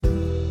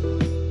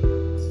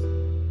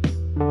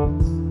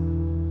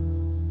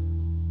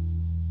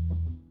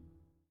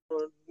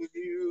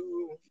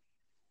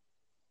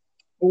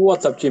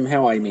What's up, Jim?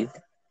 How are you, man?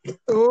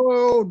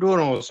 Oh, doing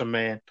awesome,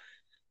 man.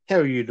 How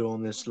are you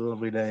doing this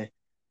lovely day?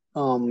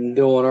 I'm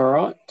doing all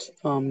right.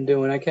 I'm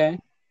doing okay.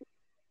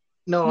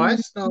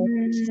 Nice, nice.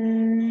 We've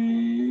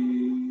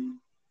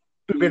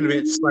been a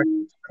bit slack.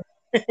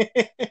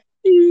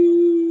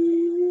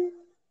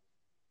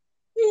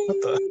 What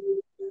the?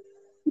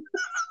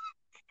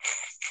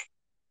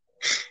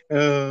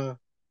 Uh,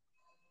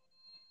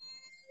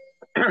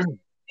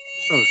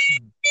 oh,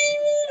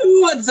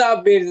 What's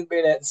up, beans and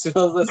minutes?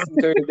 We'll listen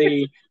to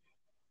the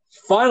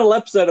final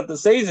episode of the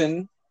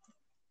season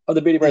of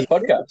the Beauty Bros yeah,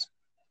 podcast.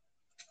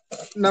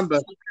 number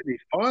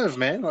 35,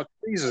 man. Like,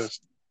 Jesus.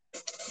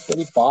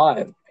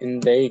 35,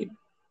 indeed.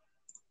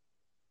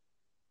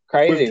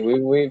 Crazy.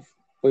 We've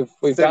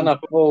We've done done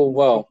a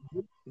full,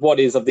 what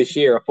is of this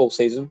year a full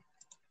season?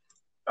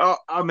 Oh,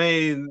 I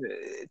mean,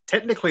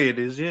 technically it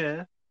is,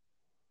 yeah. Is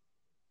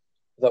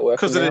that working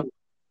Because it now? is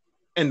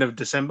end of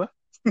December.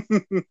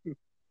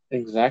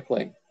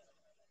 Exactly.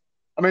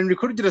 I mean, we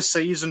could have did a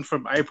season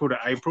from April to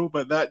April,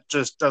 but that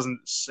just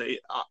doesn't see.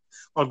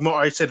 Like what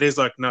I said is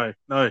like, no,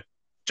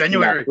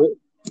 January. No,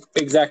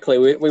 exactly.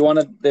 We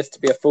wanted this to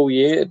be a full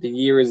year. The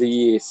year is a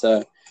year,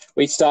 so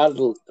we started.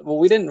 Well,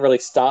 we didn't really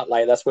start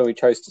late. That's where we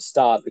chose to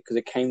start because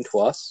it came to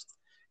us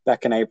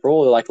back in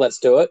April. We're like, let's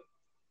do it,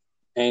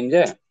 and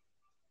yeah,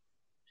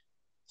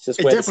 it's just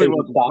It where the definitely season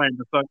wasn't started. planned.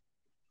 It's like,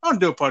 I want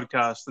to do a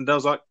podcast. And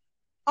Dale's like,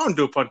 I want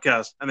to do a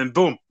podcast. And then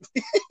boom.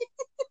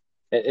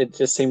 It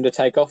just seemed to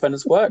take off, and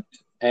it's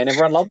worked, and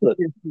everyone loved it.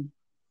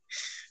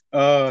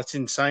 Oh, it's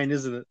insane,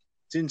 isn't it?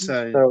 It's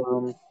insane.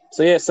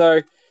 So yeah,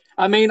 so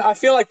I mean, I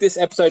feel like this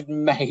episode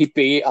may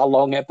be a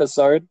long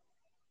episode.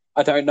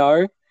 I don't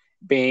know,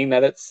 being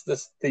that it's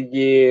the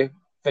year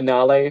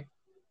finale.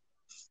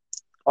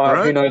 Who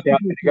Right? knows how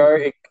it's going to go?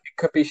 It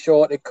could be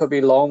short. It could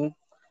be long.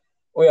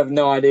 We have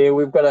no idea.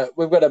 We've got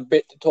a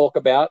bit to talk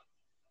about.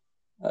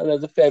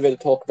 There's a fair bit to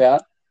talk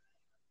about.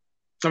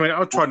 I mean,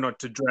 I'll try not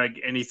to drag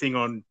anything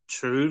on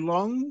too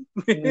long.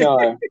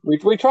 No,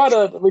 we try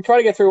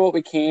to get through what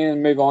we can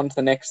and move on to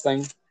the next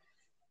thing.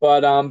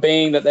 But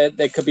being that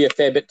there could be a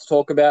fair bit to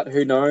talk about,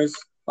 who knows?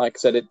 Like I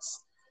said,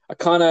 I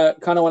kind of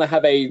want to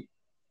have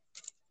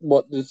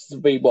this will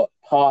be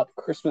part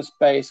Christmas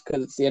based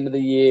because it's the end of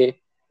the year,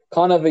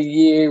 kind of a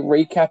year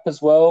recap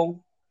as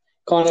well.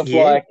 Kind of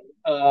Yeah.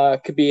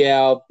 like could be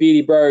our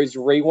Beardy Bros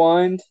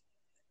rewind.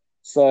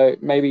 So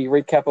maybe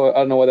recap, I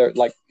don't know whether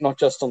like not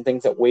just on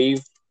things that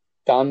we've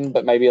done,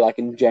 but maybe like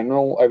in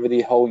general over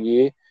the whole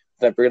year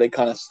that really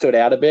kind of stood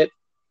out a bit.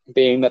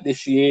 Being that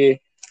this year,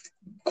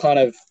 kind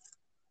of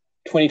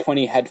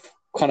 2020 had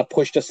kind of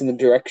pushed us in the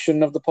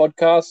direction of the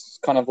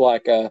podcast, kind of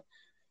like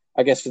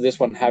I guess for this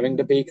one having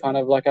to be kind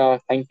of like a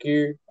thank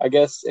you, I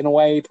guess, in a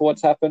way to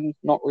what's happened.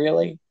 Not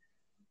really.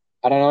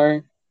 I don't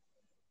know.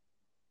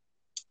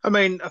 I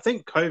mean, I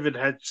think COVID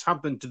had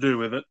something to do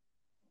with it.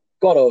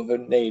 Got to have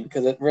indeed,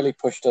 because it really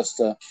pushed us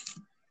to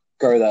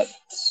go that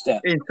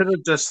step. Instead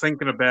of just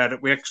thinking about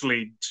it, we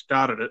actually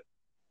started it.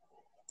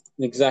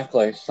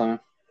 Exactly. So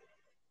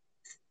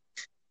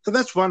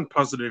that's one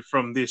positive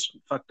from this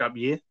fucked up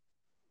year.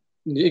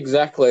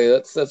 exactly.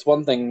 That's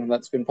one thing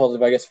that's been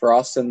positive, I guess, for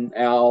us and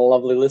our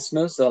lovely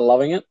listeners that are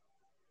loving it.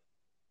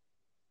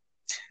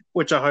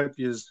 Which I hope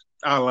you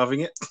are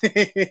loving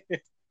it.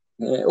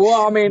 Yeah.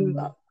 Well, I mean,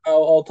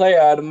 I'll tell you,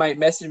 I had a mate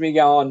message me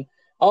going,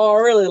 "Oh, I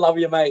really love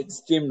your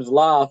mate's Jim's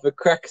laugh. It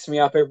cracks me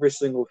up every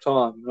single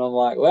time." And I'm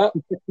like, "Well,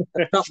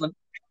 that's something."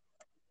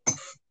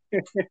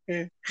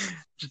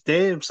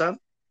 Damn, son.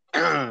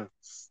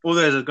 Well,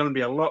 there's going to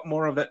be a lot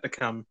more of that to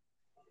come.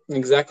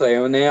 Exactly.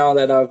 And now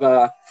that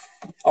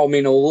I'll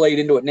lead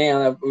into it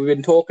now. We've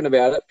been talking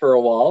about it for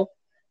a while,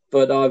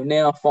 but I've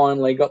now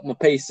finally got my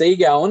PC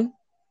going,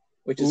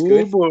 which is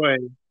good. Oh boy.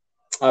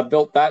 I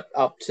built that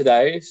up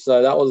today,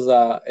 so that was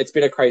it's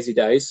been a crazy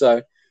day.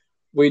 So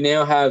we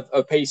now have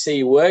a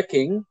PC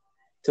working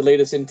to lead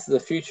us into the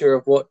future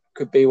of what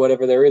could be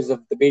whatever there is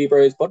of the Beardy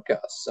Bros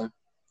podcast. So, and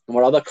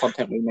what other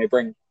content we may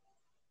bring.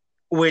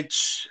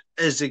 Which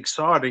is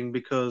exciting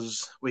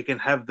because we can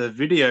have the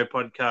video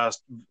podcast,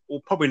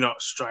 well, probably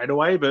not straight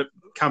away, but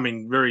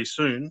coming very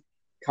soon.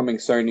 Coming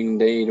soon,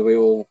 indeed. We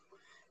will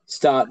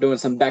start doing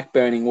some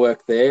backburning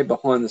work there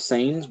behind the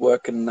scenes,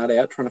 working that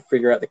out, trying to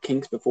figure out the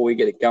kinks before we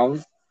get it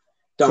going.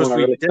 Don't want to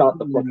really start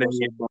the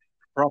process.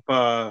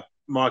 Proper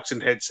mics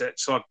and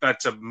headsets, like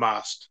that's a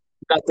must.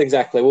 That's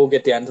exactly. We'll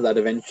get down to that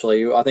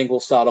eventually. I think we'll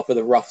start off with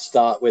a rough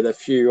start with a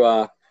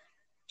few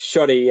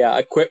shoddy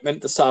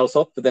equipment to start us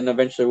off, but then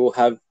eventually we'll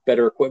have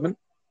better equipment.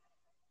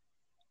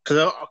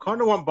 Because I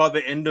kind of want by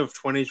the end of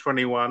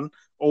 2021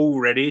 all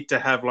ready to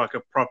have like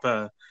a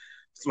proper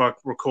like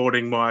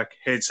recording mic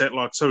headset,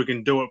 like so we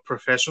can do it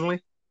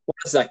professionally.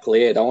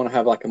 Exactly it. I want to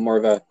have like a more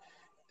of a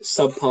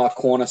subpar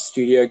corner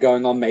studio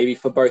going on, maybe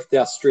for both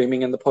our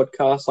streaming and the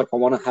podcast. Like I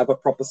want to have a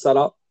proper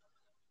setup.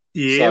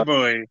 Yeah, so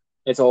boy.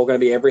 It's all going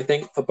to be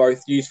everything for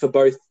both, used for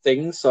both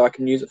things, so I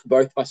can use it for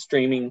both my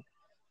streaming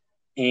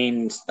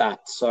and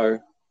that. So,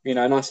 a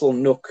nice little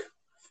nook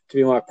to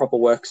be my proper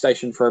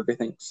workstation for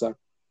everything. So,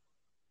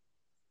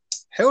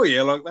 hell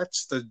yeah, like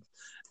that's the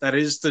That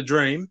is the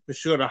dream. We've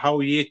still got a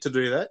whole year to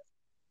do that,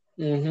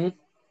 to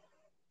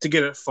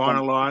get it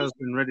finalised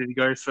and ready to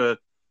go for.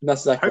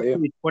 That's exactly it.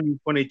 Hopefully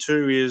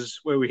 2022 is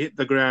where we hit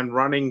the ground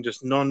running,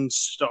 just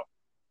non-stop.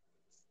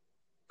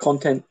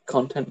 Content.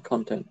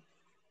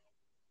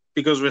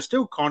 Because we're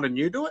still kind of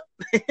new to it.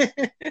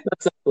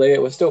 That's exactly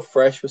it. We're still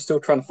fresh. We're still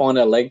trying to find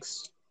our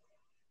legs.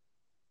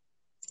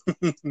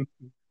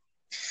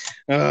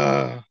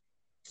 I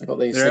got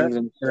these things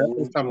in.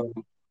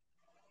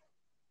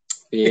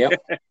 Yeah.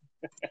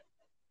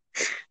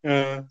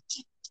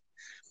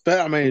 But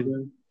I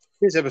mean,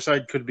 this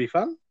episode could be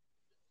fun.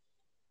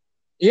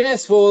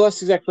 Yes, well,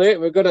 that's exactly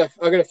it. I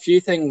got a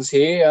few things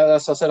here.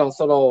 As I said, I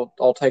thought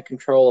I'll take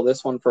control of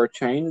this one for a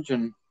change,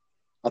 and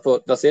I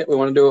thought that's it. I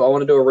want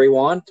to do a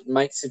rewind.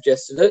 Mate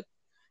suggested it,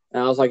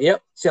 and I was like,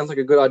 "Yep, sounds like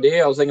a good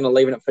idea." I was thinking of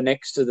leaving it for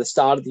next to the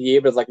start of the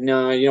year, but I was like,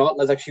 "No, you know what?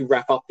 Let's actually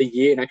wrap up the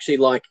year and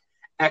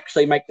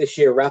actually make this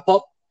year wrap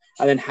up,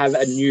 and then have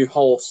a new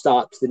whole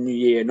start to the new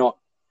year. Not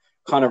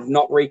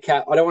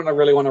recap. I don't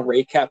really want to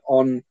recap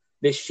on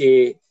this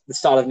year, the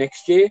start of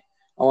next year.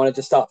 I wanted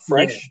to start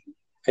fresh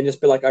and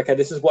just be like, okay,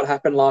 this is what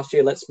happened last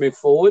year. Let's move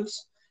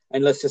forwards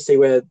and let's just see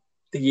where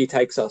the year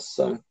takes us."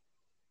 So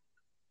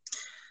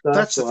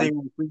that's the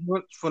thing. We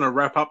want to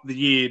wrap up the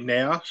year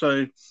now,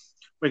 so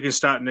we can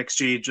start next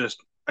year just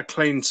a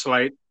clean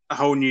slate, a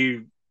whole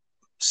new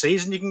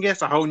season. You can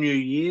guess a whole new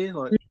year.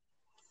 Like,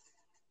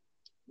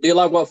 do you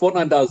like what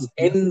Fortnite does?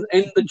 End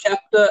the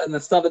chapter and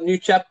then start a new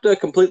chapter,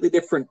 completely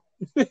different.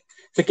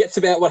 Forgets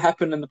about what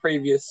happened in the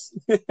previous.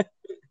 I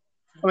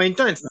mean,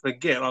 don't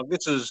forget, like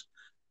this is,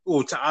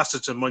 well, to us,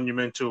 it's a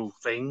monumental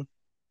thing.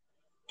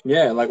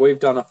 Yeah, like we've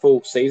done a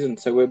full season,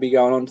 so we'll be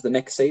going on to the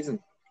next season.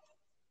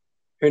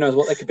 Who knows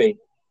what they could be?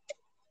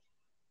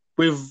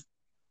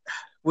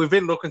 We've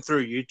been looking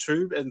through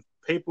YouTube, and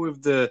people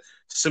with the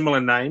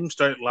similar names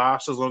don't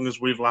last as long as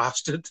we've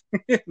lasted.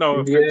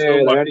 No,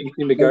 they only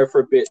seem to go for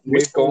a bit.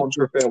 We've gone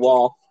for a fair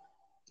while.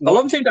 A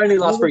lot of teams only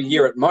last for a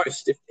year at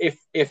most,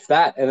 if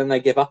that, and then they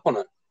give up on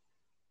it.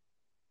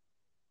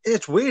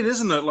 It's weird,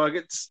 isn't it? Like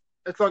it's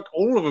like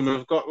all of them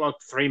have got like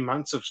 3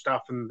 months of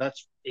stuff, and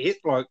that's it.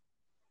 Like,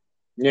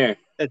 yeah,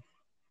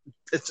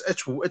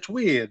 it's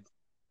weird.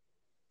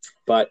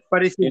 But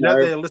if you're out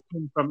there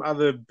listening from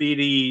other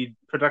BD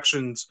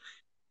productions,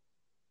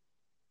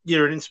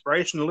 you're an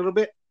inspiration a little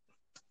bit.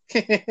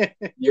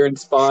 You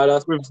inspired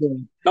us,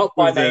 not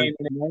by name,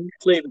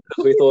 actually,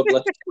 because we thought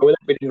let's go with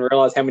it. We didn't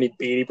realize how many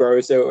beardy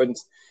bros there were and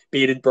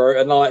bearded bro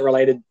and like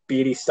related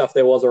beardy stuff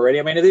there was already.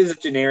 I mean, it is a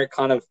generic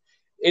kind of,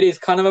 it is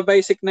kind of a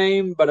basic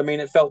name, but I mean,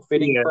 it felt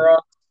fitting for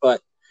us.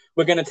 But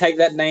we're going to take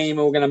that name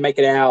and we're going to make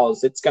it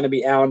ours. It's going to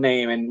be our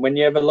name. And when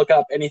you ever look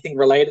up anything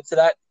related to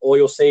that, all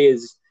you'll see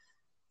is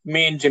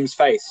me and Jim's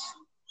face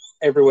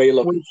everywhere you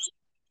look.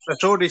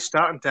 It's already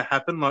starting to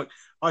happen. Like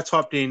I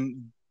typed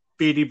in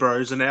Beardy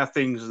Bros, and now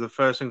things are the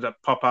first things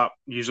that pop up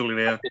usually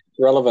now. It's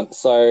relevant,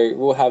 so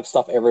we'll have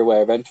stuff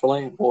everywhere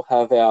eventually. We'll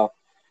have our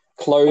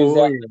clothes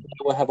out there.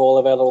 We'll have all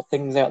of our little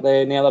things out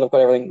there. Now that I've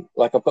got everything,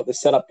 like I've got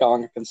this setup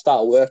going, I can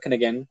start working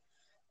again.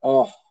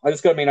 Oh, I got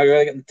to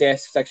get the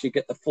desks, actually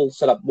get the full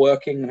setup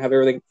working and have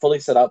everything fully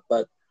set up,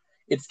 but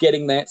it's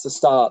getting there. It's a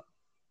start.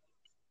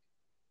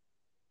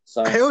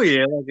 So hell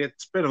yeah, like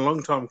it's been a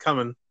long time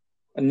coming.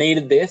 I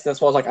needed this. That's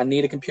why I was like, I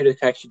need a computer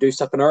to actually do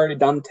stuff. And I already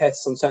done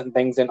tests on certain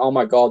things, and oh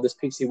my god, this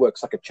PC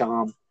works like a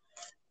charm.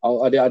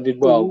 I did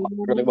well,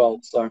 really well.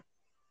 So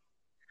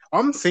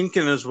I'm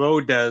thinking as well,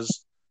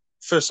 Daz,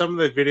 for some of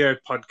the video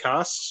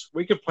podcasts,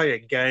 we could play a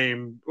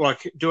game,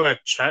 like do a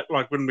chat,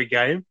 like when we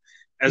game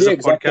as a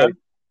podcast.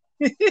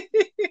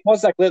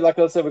 What's that? Like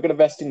I said, we're going to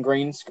invest in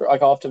green screen.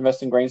 Like I have to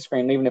invest in green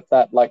screen, even if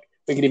that, like,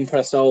 we could even put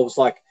ourselves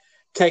like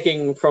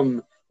taking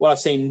from what I've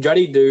seen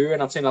Juddy do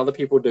and I've seen other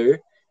people do.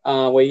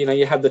 Where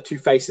you have the two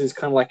faces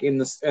kind of like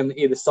in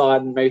either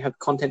side, and maybe have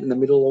content in the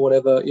middle or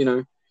whatever.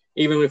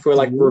 Even if we're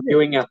like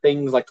reviewing our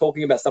things, like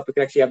talking about stuff, we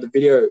can actually have the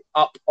video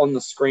up on the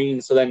screen,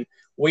 so then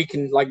we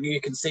can, like, you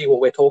can see what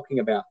we're talking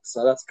about.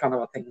 So that's kind of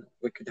a thing that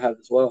we could have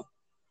as well.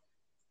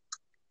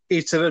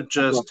 Instead of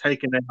just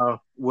taking our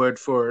word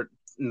for it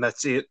and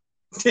that's it.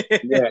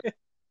 Yeah,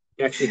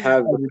 you actually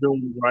have what we're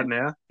doing right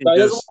now. So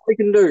there's a lot we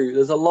can do.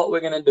 There's a lot we're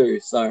going to do.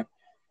 So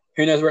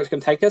who knows where it's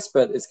going to take us,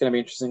 but it's going to be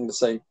interesting to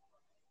see.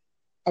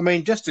 I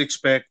mean, just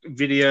expect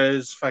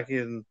videos,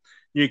 fucking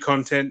new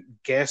content,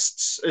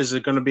 guests. Is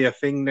it going to be a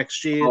thing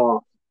next year?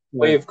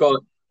 We've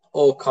got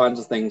all kinds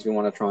of things we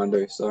want to try and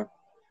do. So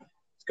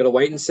it's got to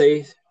wait and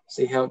see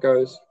how it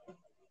goes.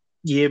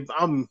 Yeah,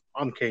 I'm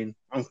keen.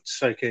 I'm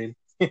so keen.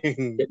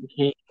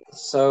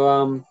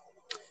 So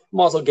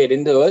might as well get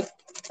into it.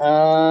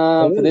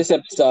 For this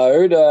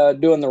episode,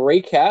 doing the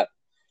recap,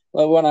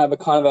 I want to have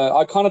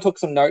I kind of took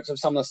some notes of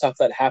some of the stuff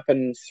that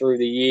happened through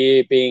the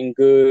year, being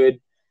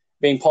good,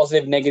 being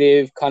positive,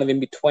 negative, kind of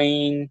in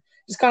between.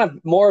 Just kind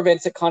of more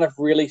events that kind of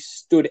really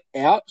stood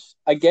out,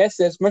 I guess.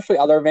 There's mostly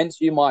other events.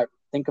 You might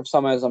think of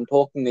some as I'm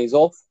talking these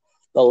off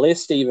the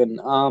list even.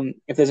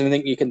 If there's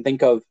anything you can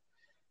think of.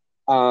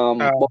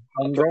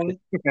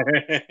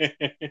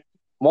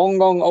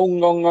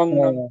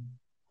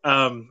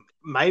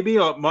 maybe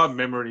my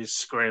memory is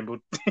scrambled.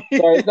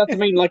 So that's what I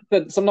mean. Like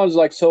sometimes,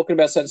 like talking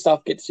about certain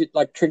stuff gets you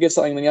like triggers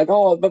something. And you're like,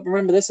 oh, but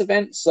remember this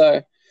event?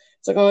 So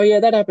it's like, oh yeah,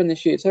 that happened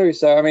this year too.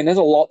 So I mean, there's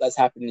a lot that's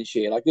happened this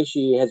year. Like this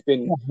year has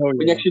been.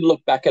 When you actually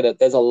look back at it,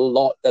 there's a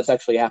lot that's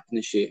actually happened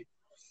this year.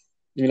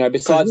 You know,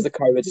 besides the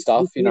COVID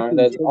stuff, you know,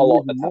 there's a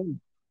lot that's happened.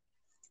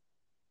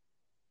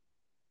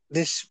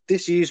 This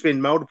year's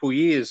been multiple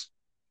years.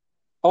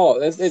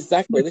 Oh,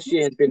 exactly. This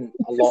year has been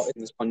a lot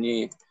in this one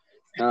year.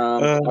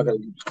 But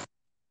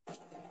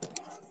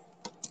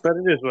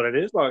it is what it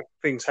is. Like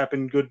things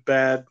happen, good,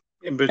 bad,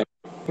 in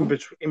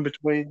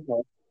between.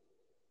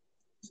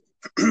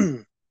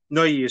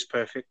 No year's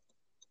perfect.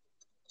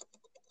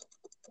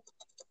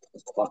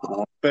 But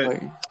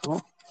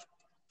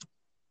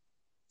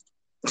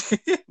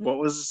what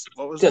was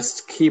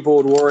just that?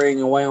 Keyboard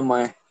worrying away on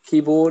my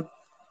keyboard.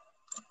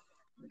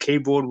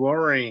 Keyboard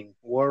worrying.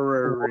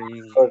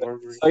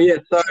 So yeah,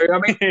 so I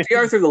mean, to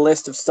go through the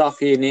list of stuff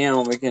here now,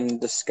 and we can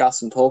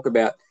discuss and talk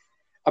about.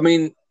 I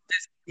mean,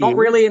 there's not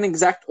really an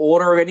exact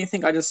order of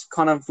anything. I just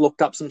kind of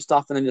looked up some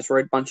stuff and then just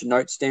wrote a bunch of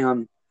notes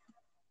down.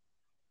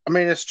 I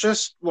mean, it's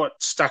just what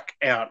stuck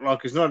out. Like,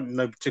 it's not in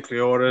no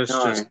particular order. It's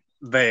just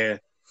there.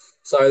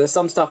 So there's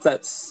some stuff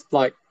that's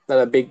like that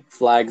are big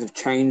flags of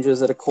changes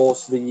that are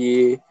caused of the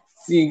year.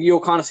 You'll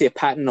kind of see a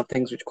pattern of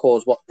things which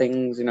cause what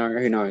things. You know,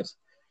 who knows?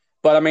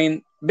 But I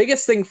mean,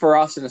 biggest thing for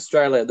us in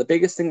Australia, the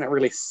biggest thing that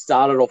really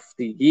started off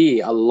the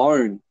year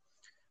alone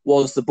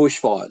was the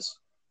bushfires.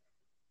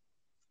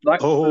 Like,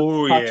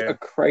 such a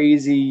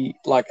crazy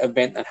like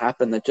event that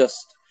happened that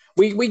just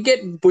we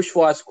get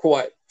bushfires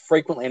quite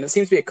frequently, and it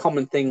seems to be a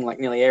common thing like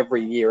nearly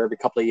every year, every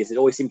couple of years. It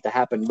always seems to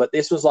happen, but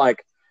this was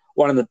like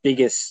one of the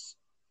biggest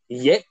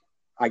yet,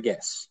 I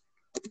guess.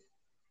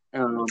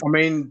 I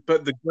mean,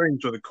 but the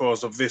Greens were the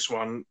cause of this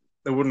one.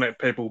 They wouldn't let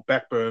people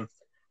backburn.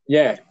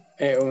 Yeah.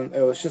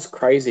 It was just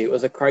crazy. It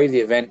was a crazy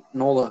event,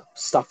 and all the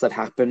stuff that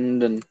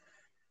happened, and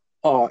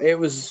it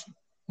was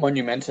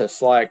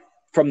monumentous. Like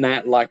from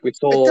that, like we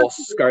saw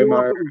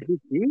ScoMo.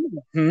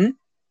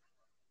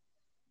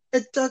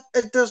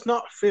 It does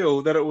not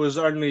feel that it was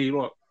only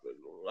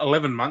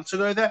 11 months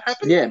ago that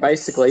happened. Yeah,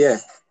 basically, yeah.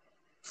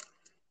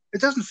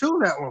 It doesn't feel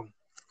that long.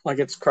 Like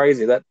it's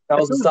crazy. That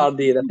was the start of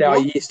the year. That's how our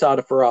year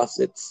started for us.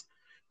 It's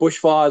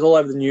bushfires all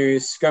over the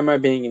news.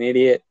 ScoMo being an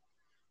idiot.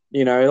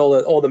 You know,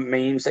 all the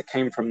memes that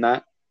came from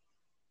that.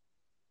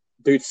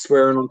 Dudes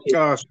swearing on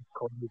people.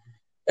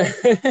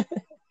 Pretty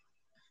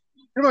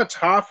much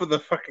half of the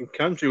fucking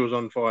country was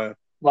on fire.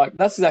 Like,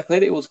 that's exactly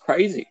it. It was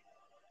crazy.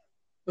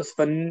 It was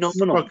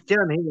phenomenal. Like,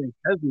 down here in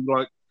Tassie,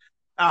 like,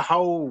 our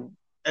whole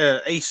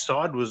east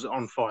side was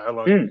on fire.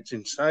 Like, it's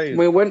insane.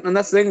 And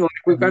that's the thing. Like,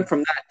 we went from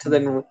that to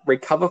then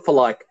recover for,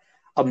 like,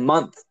 a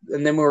month,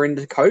 and then we were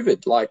into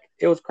COVID. Like,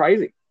 it was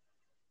crazy.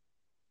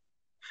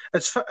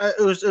 It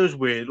was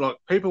weird. Like,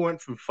 people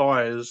went from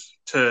fires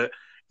to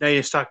now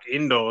you're stuck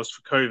indoors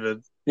for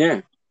COVID. Yeah.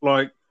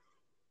 Like,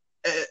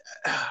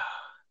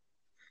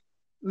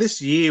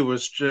 this year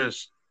was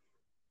just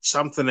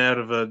something out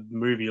of a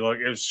movie. Like,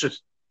 it was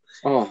just...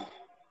 You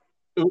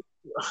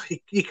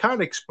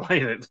can't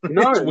explain it.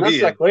 No, that's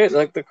exactly it.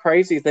 Like, the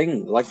crazy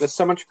thing. Like, there's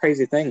so much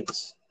crazy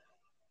things.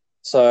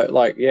 So,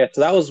 like, yeah,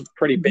 so that was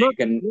pretty big,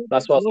 and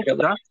that's why I was like...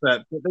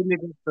 But then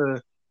you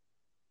got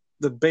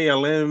the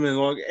BLM and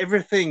like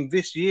everything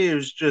this year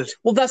is just...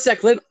 Well, that's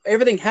exactly it.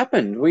 Everything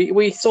happened.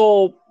 We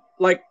saw,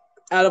 like,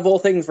 out of all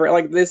things,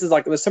 like, this is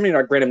like, there's so many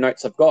like random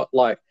notes I've got.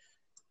 Like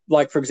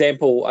for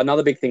example,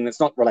 another big thing that's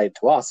not related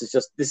to us is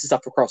just this is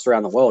stuff across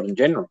around the world in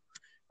general.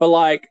 But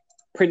like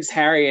Prince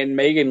Harry and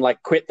Meghan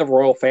like quit the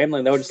royal family,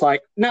 and they were just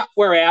like, "No,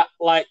 we're out."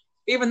 Like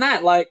even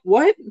that, like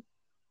what?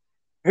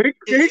 Who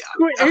just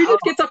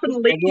gets up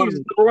and leaves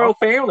the royal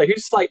family? Who's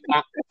just like,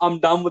 nah, I'm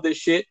done with this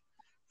shit.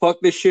 Fuck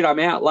this shit, I'm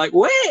out. Like,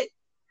 what?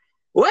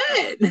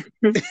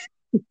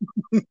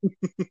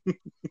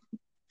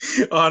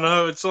 I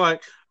know, it's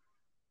like,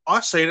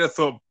 I seen it,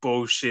 thought,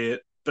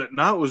 bullshit, but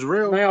no, it was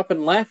real. They up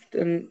and left,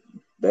 and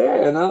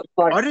there, and it's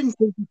like... I didn't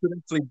think you could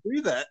actually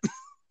do that.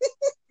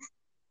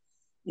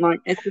 Like,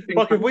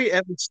 have we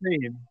ever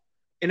seen,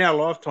 in our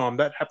lifetime,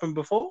 that happen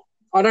before?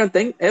 I don't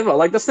think ever.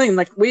 Like, this thing,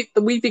 like,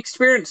 we've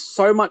experienced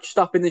so much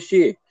stuff in this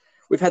year.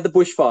 We've had the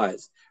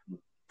bushfires.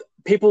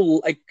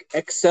 People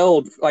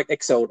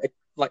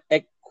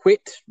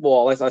quit.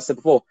 Well, as I said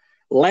before,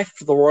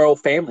 left the royal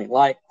family.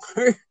 Like,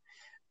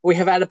 we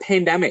have had a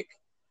pandemic.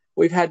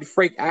 We've had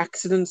freak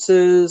accidents.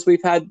 We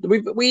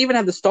even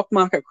had the stock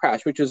market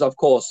crash, which was, of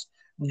course,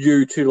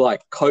 due to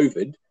like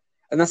COVID,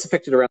 and that's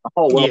affected around the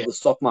whole world. The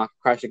stock market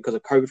crashing because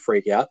of COVID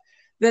freak out.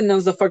 Then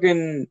there's the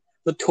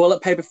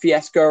toilet paper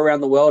fiasco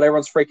around the world.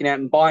 Everyone's freaking out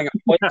and buying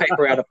toilet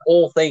paper out of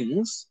all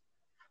things.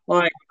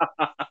 Like,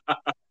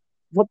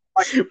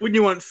 wouldn't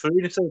you want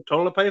food instead of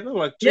toilet paper?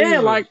 Like, yeah,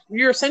 like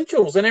your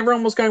essentials, and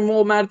everyone was going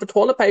more mad for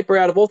toilet paper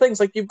out of all things.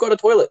 Like, you've got a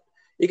toilet,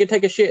 you can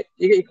take a shit,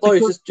 you get your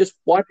clothes, just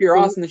wipe your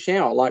ass in the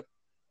shower. Like,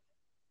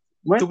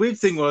 the weird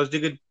thing was you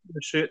could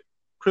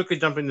quickly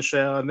jump in the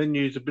shower and then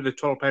use a bit of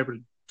toilet paper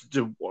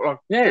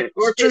Yeah,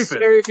 or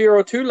if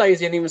you're too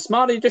lazy and even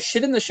smarter, you just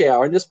shit in the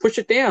shower and just push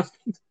it down.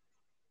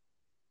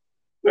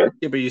 Yeah,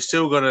 but you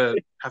still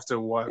have to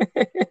wipe.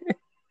 I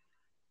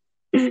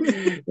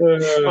could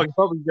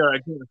probably go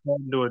get a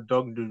phone, do a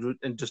dog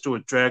and just do a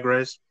drag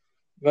race.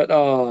 But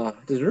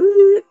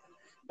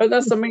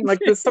that's something like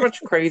there's so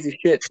much crazy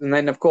shit, and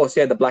then of course,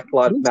 the Black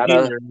Lives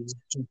Matter.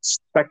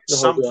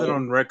 Something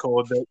on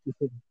record that you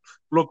could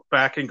look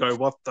back and go,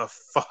 "What the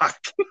fuck?"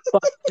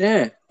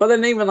 But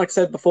then even like I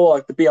said before,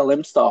 like the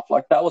BLM stuff,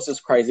 like that was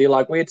just crazy.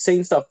 Like we had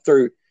seen stuff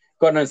through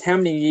God knows how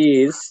many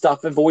years.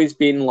 Stuff have always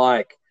been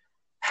like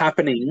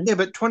happening. Yeah,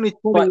 but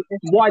 2020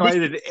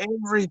 escalated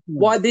everything.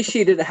 Why this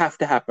year did it have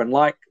to happen?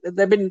 Like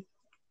there've been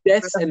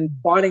deaths and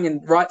fighting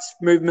and rights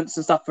movements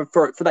and stuff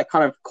for that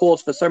kind of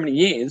cause for so many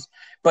years,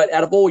 but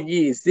out of all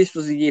years, this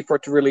was a year for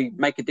it to really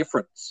make a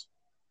difference.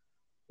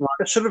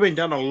 It should have been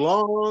done a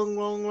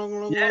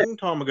long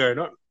time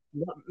ago.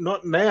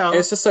 Not now.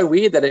 It's just so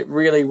weird that it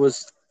really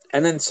was,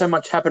 and then so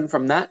much happened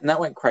from that, and that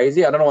went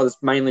crazy. I don't know whether it's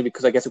mainly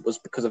because I guess it was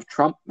because of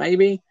Trump,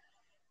 maybe.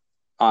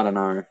 I don't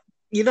know.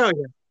 He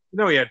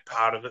had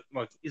part of it.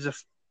 Like he's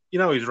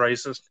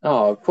racist.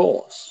 Oh, of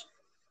course.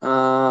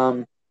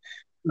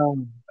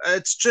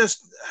 It's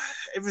just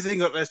everything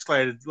got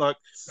escalated. Like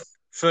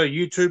for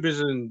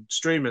YouTubers and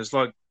streamers,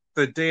 like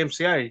the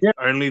DMCA,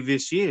 only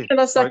this year. And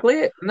that's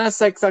exactly it. And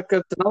that's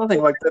another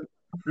thing. Like the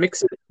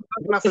mix.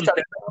 Nothing to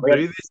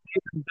do this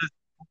year and just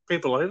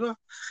people over.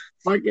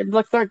 Like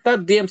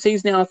that DMC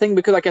is now a thing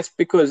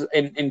because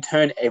in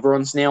turn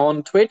everyone's now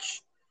on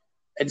Twitch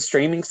and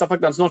streaming stuff like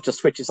that. It's not just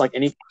Twitch. It's like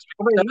any.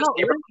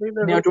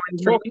 Now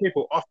joining more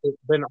people off it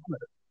than on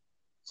it.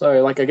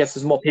 So like I guess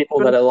there's more people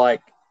that are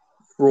like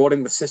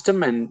frauding the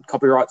system and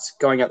copyrights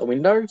going out the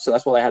window. So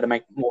that's why they had to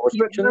make more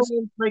restrictions. But no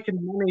one's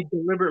making money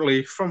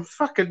deliberately from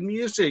fucking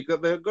music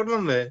that they've got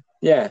on there.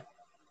 Yeah.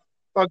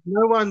 Like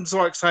no one's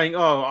like saying,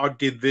 "Oh, I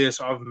did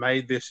this. I've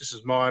made this. This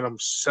is mine. I'm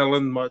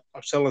selling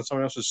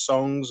someone else's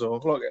songs." Or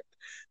like,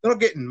 they're not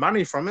getting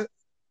money from it.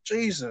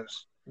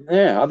 Jesus.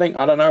 Yeah, I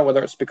don't know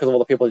whether it's because of all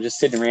the people just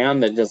sitting around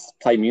that just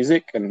play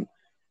music and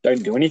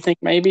don't do anything.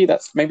 Maybe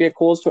that's a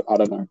cause to it. I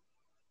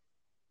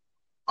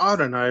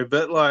don't know.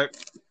 But like,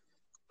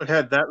 we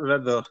had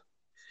the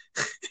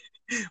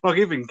like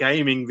even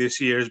gaming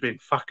this year has been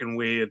fucking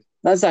weird.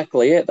 That's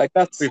exactly it. Like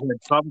we've had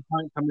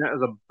Cyberpunk coming out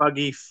as a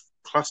buggy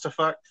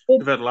clusterfuck.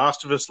 We've had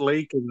Last of Us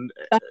leak, and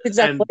that's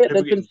exactly it.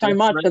 There's been so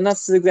much, and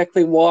that's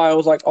exactly why I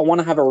was like, I want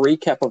to have a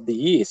recap of the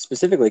year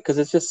specifically because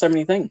it's just so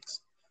many things.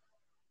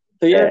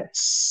 So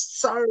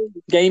so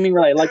gaming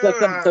related, like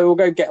so we'll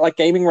go get like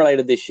gaming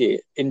related this year.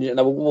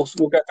 We'll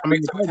go. I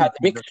mean, we've had the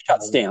Mix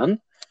shuts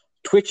down,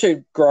 Twitch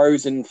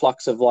grows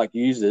influx of like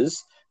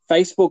users.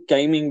 Facebook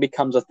gaming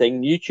becomes a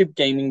thing. YouTube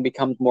gaming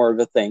becomes more of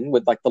a thing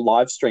with like the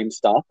live stream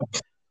stuff.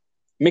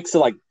 Mixer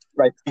like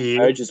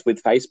merges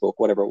with Facebook,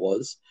 whatever it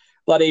was.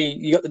 Bloody,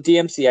 you got the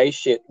DMCA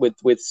shit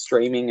with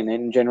streaming and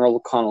in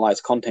general kind of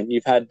like content.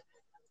 You've had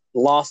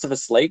Last of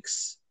Us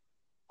leaks,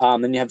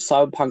 then you have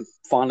Cyberpunk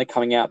finally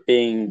coming out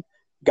being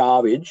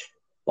garbage,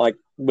 like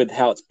with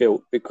how it's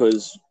built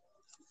because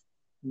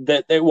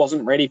that it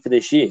wasn't ready for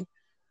this year.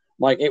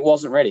 Like it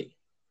wasn't ready.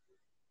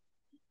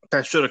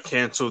 They should have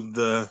cancelled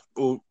the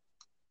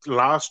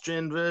last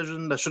gen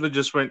version. They should have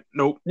just went,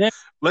 nope. Yeah.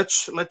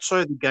 Let's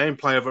show the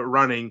gameplay of it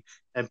running,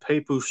 and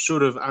people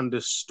should have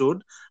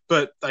understood.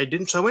 But they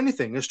didn't show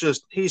anything. It's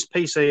just here's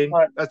PC.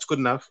 That's good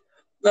enough.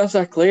 That's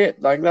exactly it.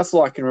 Like that's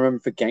all I can remember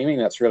for gaming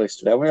that's really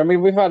stood out. I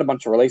mean, we've had a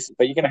bunch of releases,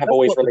 but you're going to have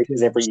always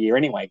releases every year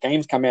anyway.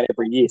 Games come out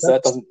every year, so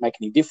that doesn't make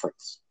any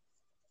difference.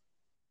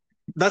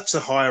 That's the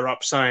higher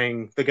up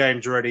saying the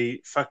game's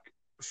ready.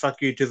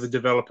 Fuck you to the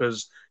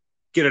developers.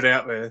 Get it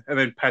out there and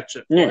then patch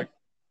it. Yeah. Like,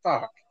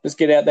 fuck. Just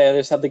get out there,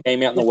 just have the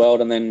game out in the world,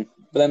 but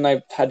then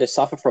they've had to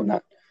suffer from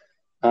that.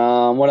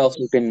 What else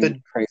has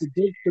been crazy?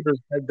 They should have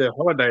had their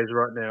holidays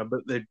right now,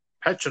 but they're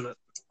patching it.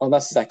 Oh,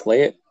 that's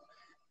exactly it.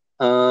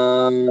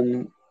 I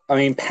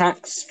mean,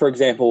 PAX, for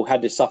example,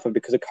 had to suffer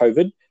because of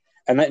COVID,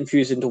 and that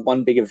infused into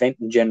one big event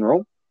in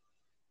general.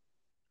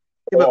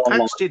 Yeah, but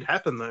PAX did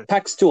happen, though.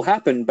 PAX still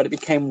happened, but it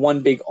became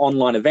one big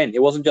online event.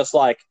 It wasn't just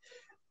like,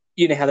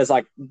 you know how there's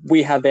like,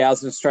 we have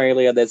ours in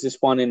Australia, there's this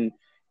one in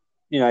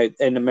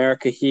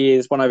America here,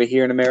 there's one over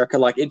here in America.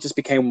 Like, it just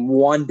became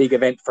one big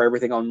event for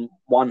everything on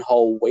one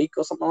whole week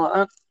or something like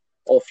that,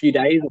 or a few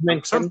days. I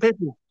mean, some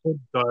people could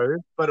go,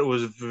 but it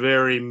was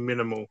very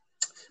minimal.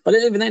 But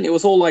even then, it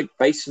was all like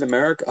based in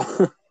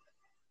America.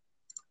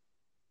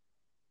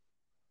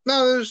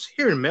 No, it was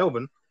here in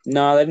Melbourne.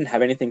 No, they didn't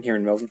have anything here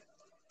in Melbourne.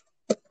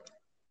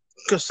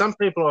 Because some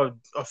people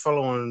I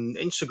follow on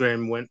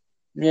Instagram went.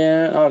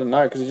 Yeah, I don't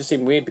know, because it just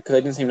seemed weird because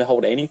they didn't seem to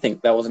hold anything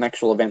that was an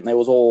actual event. They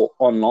was all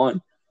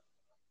online.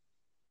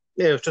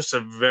 Yeah, it was just a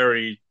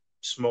very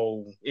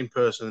small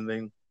in-person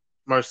thing,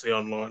 mostly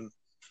online.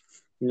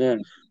 Yeah.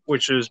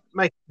 Which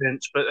makes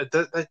sense, but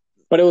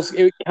But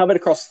it covered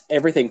across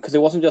everything because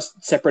it wasn't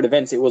just separate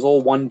events. It was all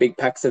one big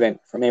PAX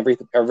event from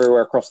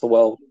everywhere across the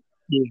world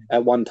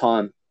at one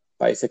time,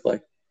 basically.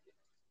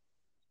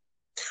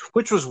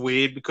 which was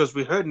weird because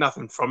we heard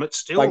nothing from it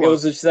still. Like, it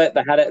was just that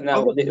they had it and I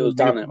got it was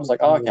done. And it was like,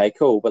 oh, really- okay,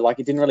 cool. But, like,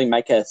 it didn't really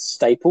make a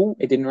staple.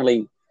 It didn't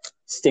really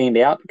stand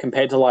out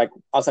compared to, like,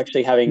 us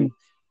actually having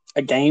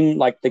a game,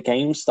 like, the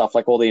game stuff,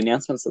 like, all the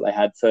announcements that they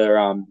had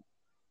for,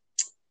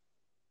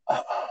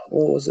 what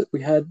was it?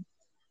 We had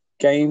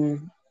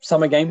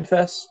Summer Game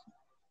Fest.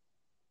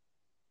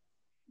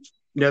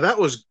 Yeah, that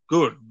was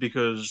good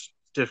because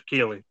Jeff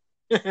Keighley.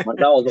 Like, that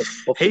was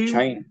off the He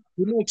chain.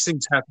 makes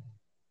things happen.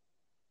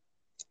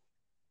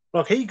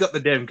 Like, he got the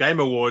damn Game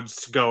Awards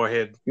to go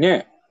ahead.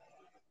 Yeah.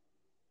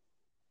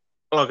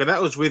 Like, and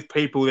that was with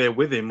people there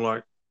with him.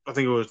 Like, I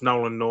think it was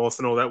Nolan North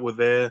and all that were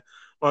there.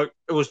 Like,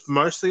 it was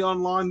mostly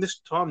online this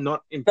time,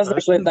 not in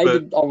person. They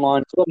did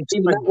online. So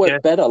even that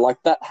worked better. Like,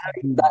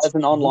 having that as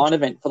an online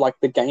event for, like,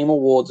 the Game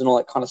Awards and all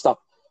that kind of stuff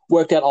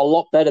worked out a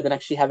lot better than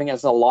actually having it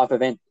as a live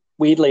event.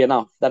 Weirdly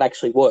enough, that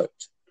actually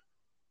worked.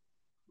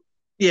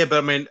 Yeah, but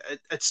I mean,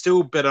 it's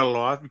still better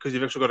live because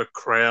you've actually got a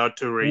crowd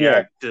to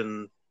react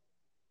and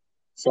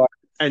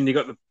you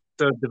got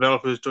the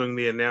developers doing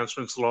the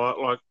announcements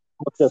live,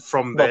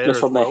 from there,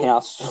 just from their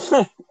house.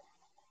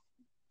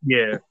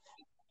 Yeah,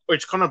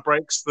 which kind of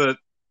breaks the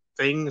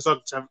thing. It's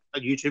like to have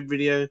a YouTube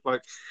video.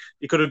 Like,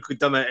 you could have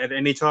done that at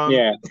any time.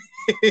 Yeah.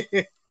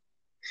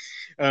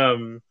 I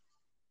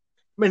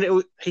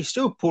mean, he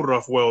still pulled it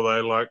off well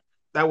though. Like,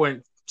 that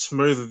went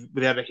smooth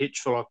without a hitch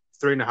for like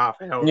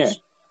 3.5 hours. Yeah.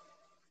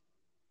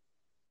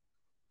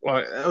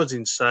 Like, that was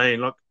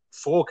insane. Like,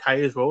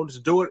 4K as well.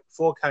 Just do it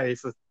 4K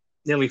for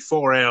nearly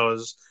 4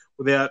 hours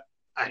without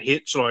a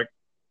hitch. Like,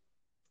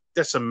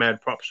 that's some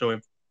mad props to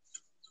him.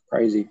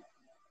 Crazy.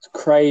 It's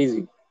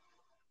crazy.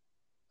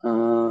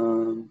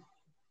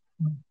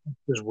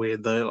 It's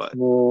weird though. Like,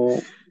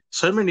 well,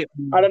 so many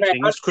I don't know.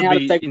 things could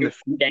be in the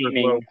future gaming.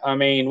 as well. I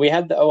mean, we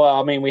had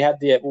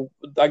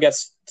I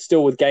guess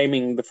still with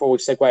gaming before we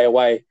segue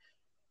away,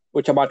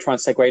 which I might try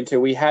and segue into.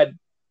 We had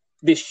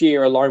this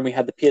year alone, we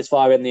had the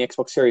PS5 and the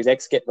Xbox Series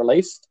X get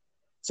released.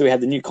 So we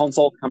had the new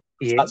console come.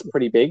 Yeah. That's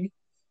pretty big.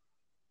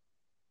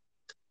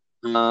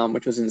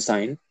 Which was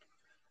insane.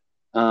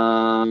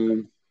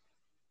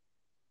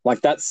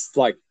 Like, that's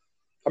like,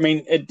 I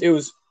mean, it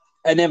was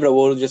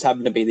inevitable. It just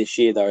happened to be this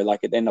year though.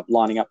 Like, it ended up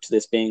lining up to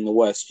this being the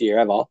worst year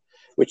ever,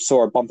 which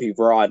saw a bumpy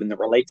ride in the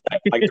release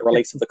date, like the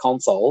release of the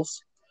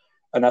consoles,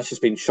 and that's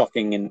just been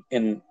shocking.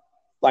 And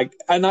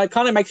it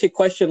kind of makes you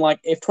question, like,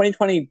 if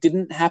 2020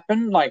 didn't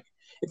happen, like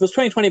if it was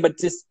 2020 but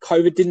just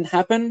COVID didn't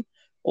happen,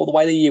 or the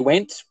way the year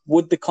went,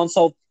 would the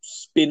console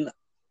been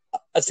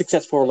a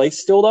successful release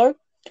still though?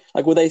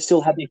 Like, would they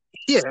still have the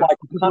it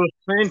was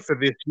planned for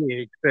this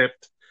year,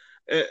 except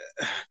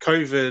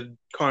COVID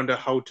kind of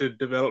halted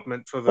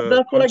development for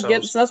the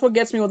consoles. That's what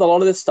gets me with a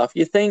lot of this stuff.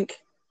 You think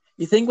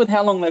with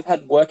how long they've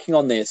had working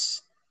on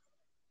this,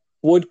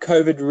 would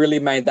COVID really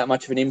made that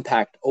much of an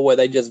impact, or were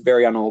they just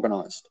very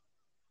unorganized?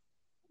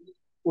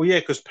 Well, yeah,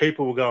 because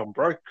people were going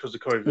broke because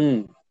of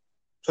COVID.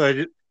 So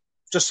they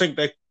just think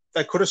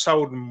they could have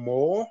sold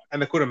more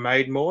and they could have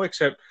made more,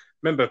 except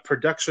remember,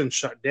 production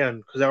shut down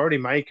because they're already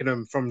making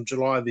them from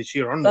July this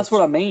year onwards. That's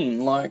what I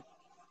mean. Like,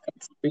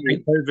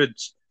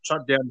 COVID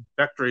shut down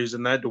factories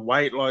and they had to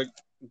wait like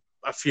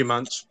a few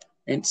months.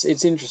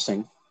 It's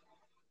interesting.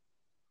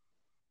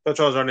 That's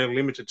why there's only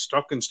limited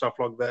stock and stuff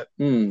like that.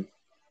 And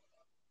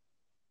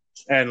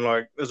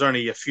like, there's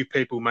only a few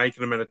people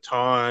making them at a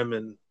time.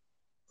 And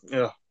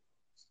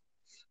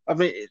I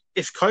mean,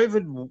 if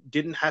COVID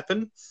didn't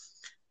happen,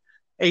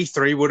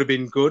 E3 would have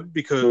been good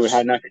because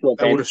they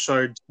would have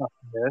showed stuff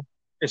there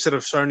instead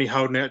of Sony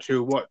holding out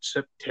to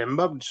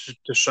September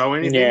to show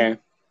anything. Yeah,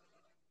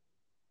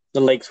 the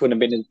leaks wouldn't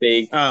have been as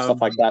big,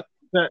 stuff like that.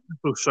 That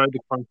will show the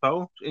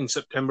console in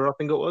September, I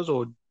think it was,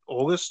 or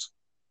August.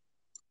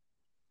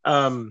 They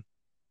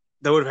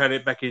would have had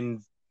it back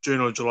in June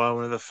or July,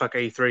 whenever the fuck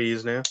E3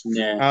 is now.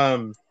 Yeah.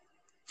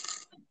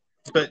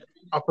 But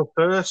I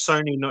prefer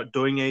Sony not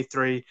doing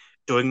E3,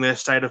 doing their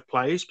state of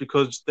plays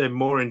because they're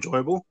more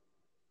enjoyable.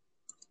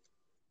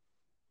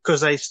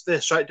 Because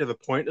they're straight to the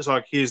point. It's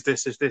like, here's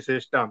this,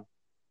 done.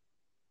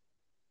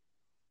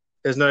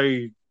 There's no...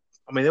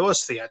 I mean, there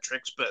was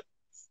theatrics, but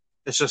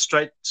it's just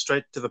straight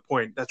to the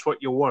point. That's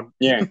what you want.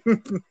 Yeah.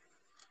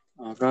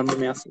 Oh, God, let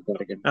me ask you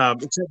that again.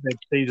 Except they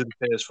teased the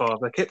PS5.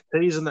 They kept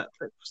teasing that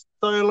for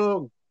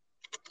so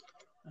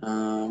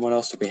long. What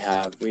else did we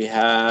have? We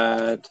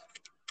had...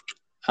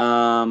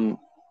 we'll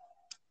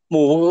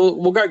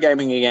go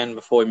gaming again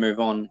before we move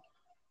on.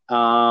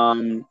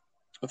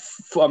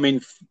 I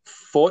mean,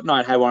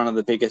 Fortnite had one of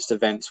the biggest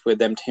events with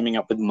them teaming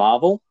up with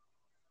Marvel.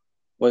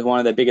 Was one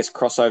of the biggest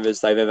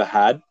crossovers they've ever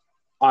had,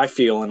 I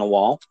feel, in a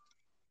while,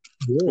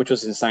 which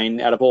was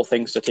insane. Out of all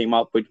things to team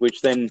up,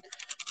 which then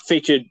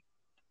featured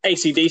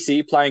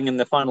AC/DC playing in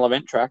the final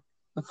event track.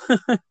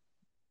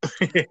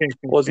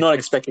 Was not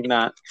expecting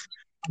that.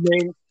 I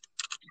mean,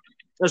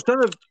 it's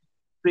going to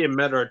be a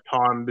matter of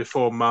time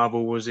before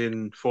Marvel was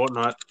in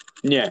Fortnite.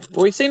 Yeah,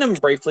 well, we've seen them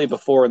briefly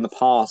before in the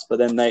past, but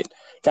then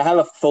to have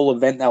a full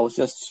event that was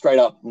just straight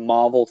up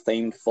Marvel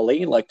themed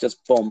fully, like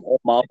just boom,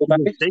 all Marvel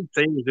based.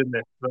 DC was in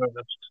there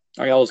first.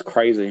 Oh, that was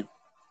crazy.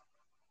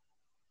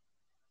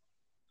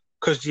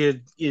 because you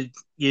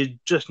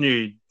just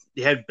knew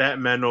you had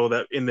Batman all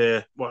that in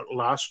there. What,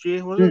 last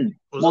year was it?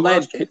 Was Well, it they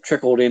last year? had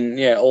trickled in.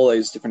 Yeah, all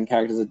those different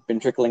characters had been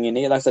trickling in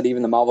here. Like I said,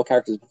 even the Marvel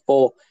characters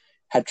before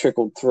had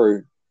trickled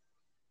through.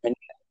 And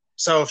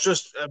So it's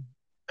just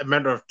a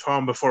matter of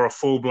time before a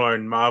full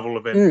blown Marvel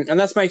event. and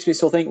that makes me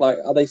still think, like,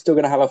 are they still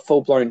going to have a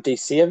full blown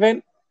DC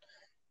event?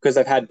 Because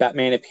they've had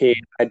Batman appear,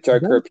 had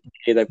Joker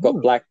appear, they've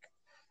got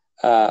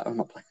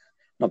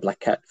not Black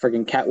Cat,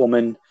 friggin'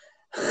 Catwoman.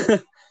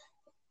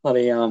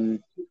 Bloody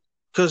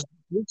Because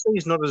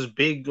DC's not as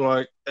big,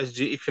 like, as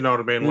if you know what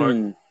I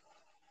mean. Like,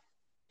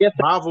 yeah,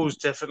 Marvel's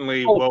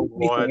definitely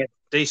worldwide.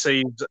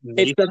 DC's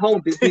it's that whole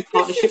Disney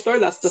partnership, though.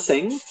 That's the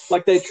thing.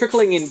 Like, they're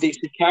trickling in DC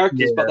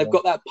characters, but they've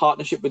got that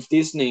partnership with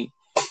Disney.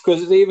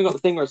 Because they even got the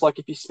thing where it's like,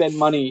 if you spend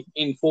money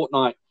in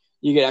Fortnite,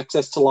 you get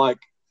access to, like,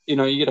 you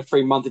get a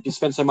free month. If you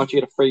spend so much, you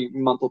get a free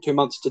month or 2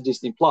 months to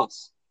Disney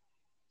Plus.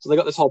 So they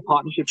got this whole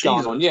partnership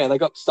going on. Yeah, they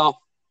got stuff.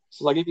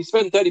 So, like, if you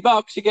spend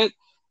 $30, you get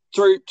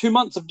through 2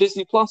 months of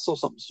Disney Plus or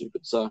something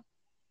stupid. So,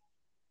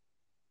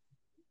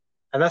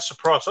 and that's the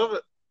price of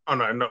it. Oh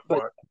no, not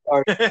quite.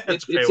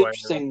 It's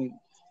interesting.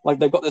 Like,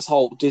 they've got this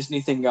whole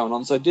Disney thing going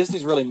on. So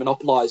Disney's really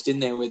monopolized in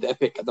there with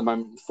Epic at the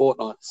moment with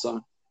Fortnite.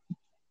 So,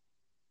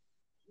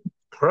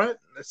 right,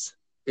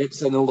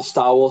 it's and all the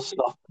Star Wars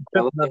stuff.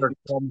 Another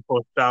time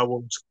for Star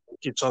Wars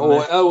gets on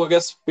there. I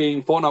guess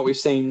being Fortnite, we've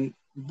seen,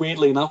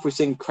 weirdly enough, we've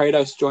seen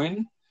Kratos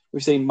join.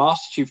 We've seen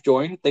Master Chief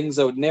join. Things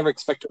I would never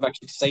expect to have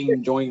actually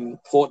seen join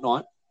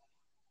Fortnite.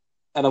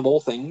 And of all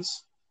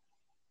things,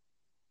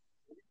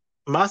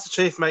 Master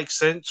Chief makes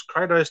sense.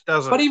 Kratos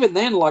doesn't. But even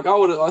then, like,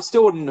 I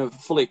still wouldn't have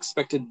fully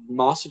expected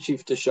Master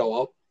Chief to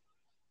show up.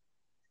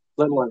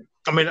 Let alone,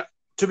 I mean,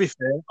 to be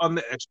fair, on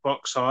the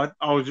Xbox side,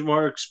 I was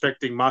more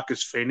expecting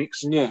Marcus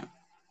Phoenix. Yeah,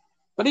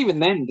 but even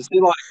then, to see,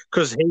 like,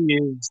 because he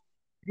is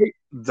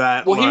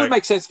that. Well, he would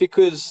make sense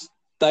because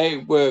they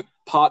were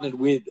partnered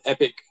with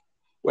Epic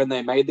when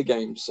they made the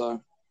game.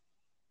 So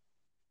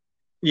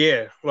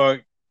yeah,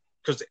 like,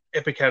 because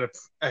Epic had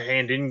a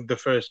hand in the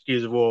first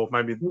Gears of War,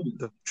 maybe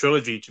the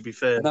trilogy, to be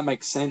fair. And that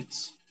makes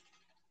sense.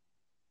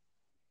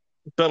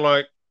 But,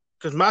 like,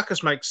 because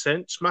Marcus makes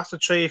sense. Master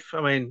Chief,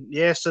 I mean,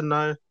 yes and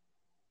no.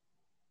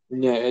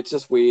 Yeah, it's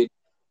just weird.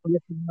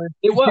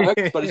 It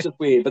works, but it's just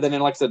weird. But then,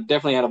 like I said,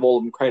 definitely out of all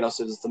of them,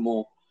 Kratos is the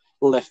more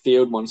left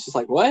field one. It's just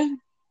like, what?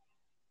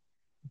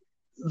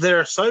 There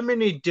are so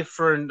many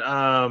different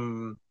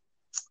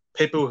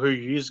people who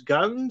use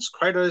guns.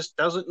 Kratos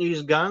doesn't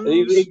use guns.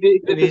 He's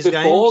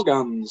before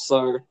games.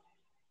 So,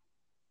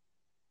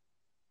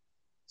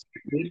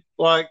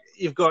 like,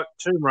 you've got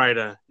Tomb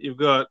Raider, you've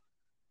got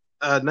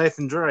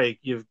Nathan Drake,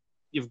 you've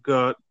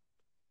got.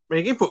 I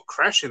mean, you can put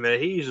Crash in there.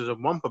 He uses a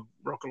Wampa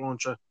rocket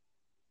launcher.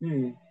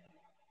 You've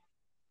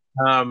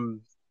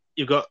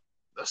got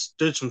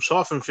dudes from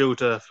Siphon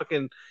Filter.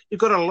 You've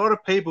got a lot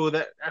of people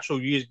that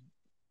actually use,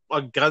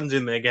 like, guns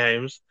in their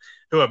games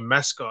who are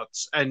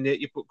mascots, and yet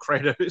you put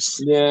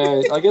Kratos.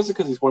 Yeah, I guess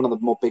because he's one of the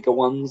more bigger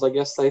ones, I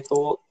guess they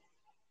thought.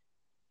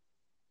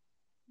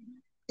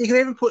 You can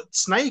even put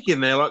Snake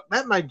in there. Like,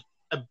 that made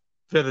a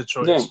better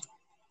choice. Yeah.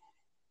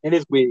 It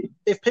is weird.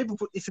 If you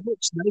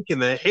put Snake in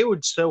there, he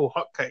would sell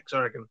hotcakes,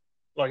 I reckon.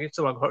 Like, he'd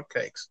sell like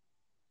hotcakes.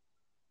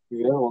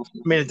 Yeah. I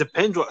mean, it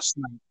depends what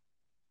Snake.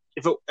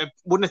 It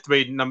wouldn't have to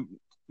be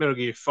Metal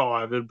Gear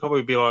 5. It'd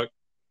probably be like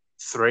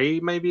 3,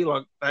 maybe,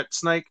 like that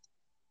Snake.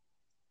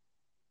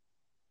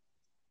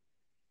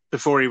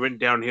 Before he went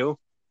downhill.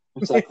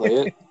 Exactly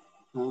it.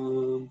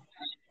 But,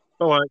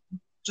 like,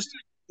 just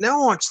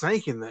now I want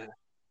Snake in there.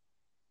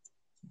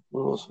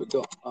 What else we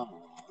got?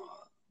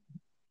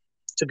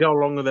 To go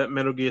along with that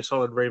Metal Gear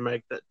Solid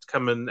remake that's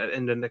coming at the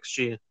end of next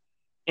year.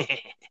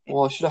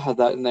 Well, I should have had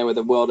that in there with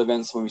the world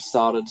events when we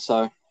started.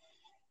 So,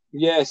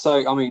 yeah.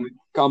 So, I mean,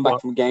 going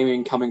back from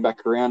gaming, coming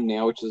back around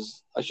now, which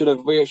is I should have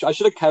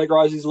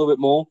categorized these a little bit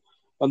more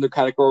on the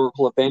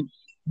categorical event.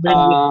 But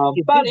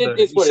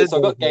it's what it is. So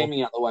I got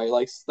gaming out the way.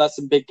 Like, that's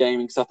some big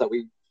gaming stuff that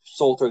we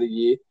saw through the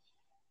year.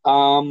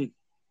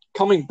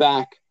 Coming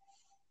back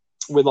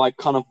with, like,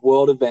 kind of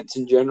world events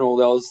in general,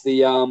 there was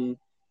the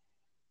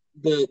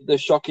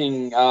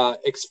shocking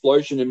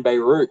explosion in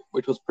Beirut,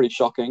 which was pretty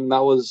shocking.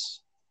 That was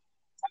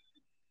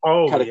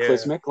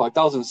cataclysmic. Yeah. Like,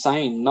 that was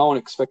insane. No one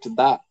expected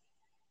that.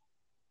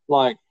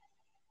 Like,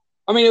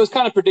 I mean, it was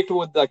kind of predictable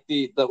with, like,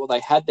 what they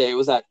had there. It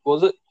was that,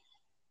 was it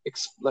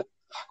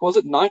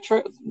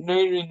nitro?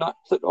 No,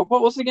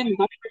 what was it again?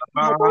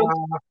 I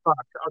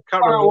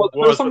can't remember.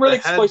 There was some really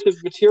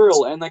explosive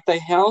material, and, like, they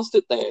housed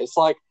it there. It's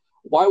like,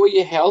 why were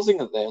you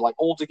housing it there, like,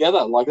 all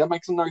together? Like, that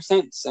makes no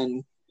sense.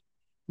 And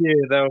yeah,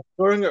 they were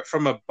throwing it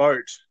from a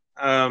boat.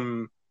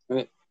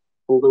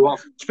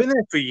 It's been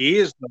there for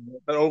years,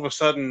 but all of a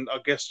sudden, I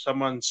guess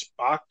someone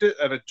sparked it,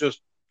 and it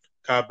just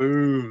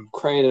kaboom!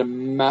 Created a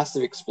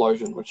massive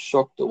explosion, which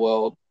shocked the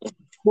world.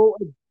 Well,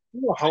 we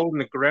were holding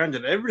the ground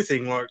and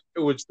everything. Like, it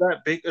was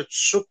that big. It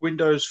shook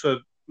windows for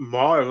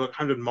miles, like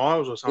 100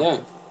 miles or something.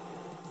 Yeah.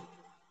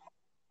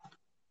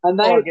 And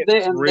their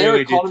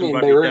economy in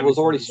Beirut was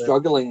already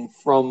struggling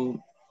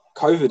from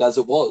COVID as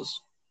it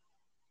was.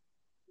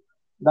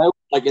 they were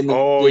like in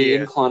Oh, the yeah.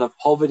 incline of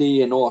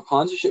poverty and all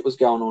kinds of shit was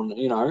going on.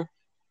 The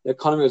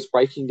economy was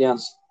breaking down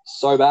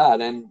so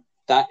bad, and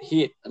that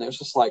hit, and it was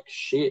just like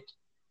shit.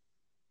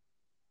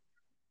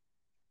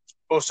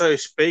 Also,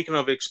 speaking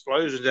of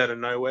explosions out of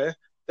nowhere,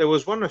 there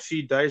was one a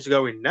few days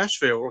ago in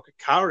Nashville, like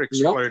a car Yep.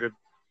 exploded,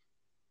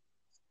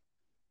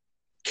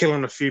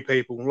 killing a few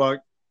people.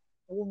 Like,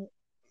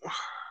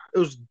 it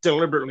was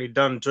deliberately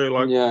done too.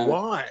 Like, Yeah.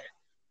 why?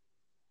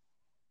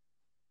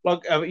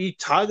 Like, are you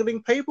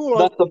targeting people?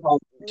 Like, That's the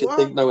problem. You what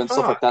think, though, when the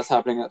stuff like fuck? that's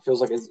happening, it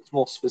feels like it's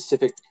more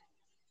specific.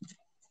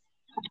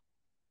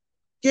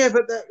 Yeah,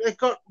 but it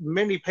got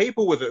many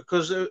people with it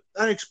because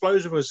that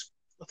explosion was,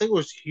 I think it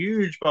was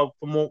huge, but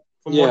from what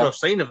Yeah. I've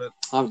seen of it.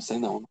 I haven't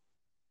seen that one.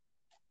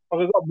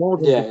 Like, it got more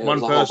than Yeah, just it one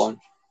was a whole person.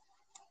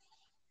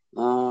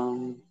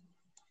 bunch.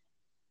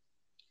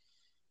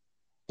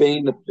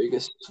 Being the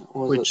biggest,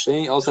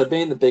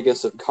 being the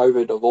biggest of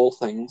COVID of all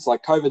things.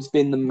 Like, COVID's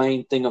been the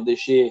main thing of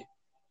this year.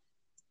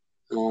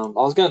 I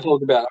was going to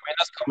talk about. I mean,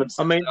 that's common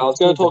sense. I was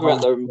going to talk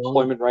about the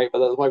employment rate, but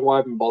that's like, why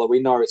even bother? We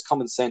know it's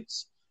common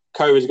sense.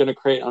 COVID is going to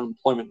create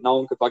unemployment. No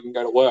one could fucking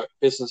go to work.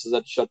 Businesses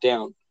had to shut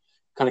down.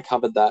 Kind of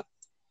covered that.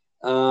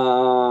 It's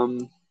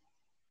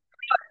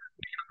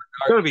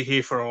going to be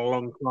here for a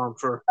long time.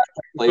 It's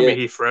going to be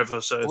here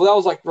forever. So, well, that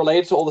was like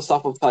related to all the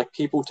stuff of like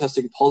people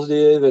testing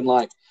positive, and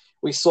like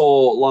we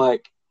saw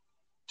like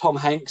Tom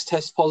Hanks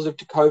test positive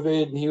to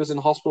COVID, and he was in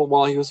hospital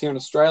while he was here in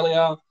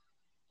Australia.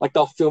 Like, they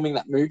were filming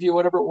that movie or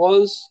whatever it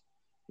was.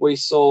 We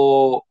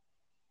saw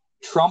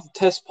Trump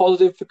test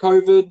positive for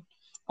COVID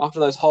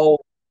after those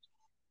whole.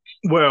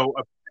 well,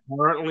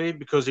 apparently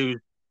because he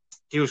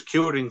was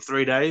killed in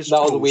 3 days.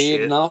 That was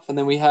weird enough. And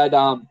then we had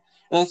and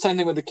the same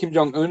thing with the Kim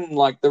Jong-un,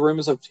 like the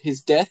rumors of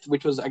his death,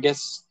 which was, I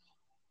guess,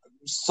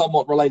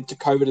 somewhat related to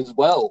COVID as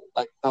well.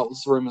 Like, that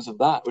was rumors of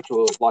that, which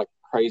were like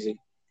crazy.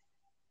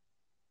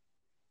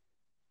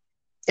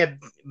 Yeah,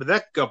 but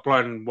that got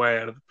blown way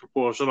out of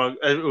proportion. Like,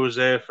 it was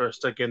there for a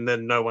second,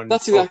 then no one.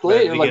 That's exactly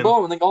it. It was like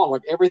boom, and then gone,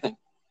 like everything.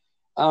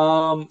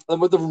 And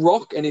with The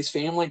Rock and his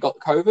family got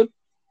COVID.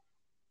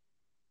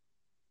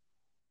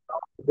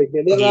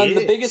 Yes.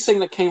 The biggest thing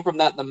that came from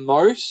that the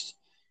most,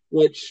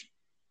 which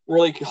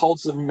really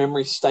holds the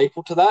memory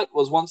staple to that,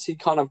 was once he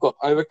kind of got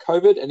over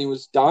COVID and he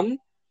was done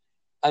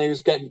and he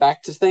was getting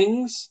back to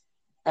things,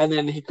 and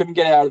then he couldn't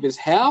get out of his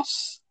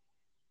house.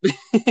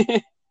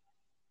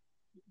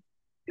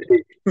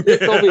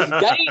 Ripped off his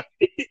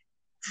gate.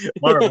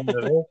 I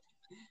remember that.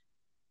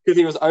 Because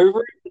he was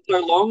over it for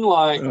so long.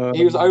 Like,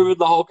 he was over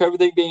the whole COVID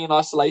thing, being in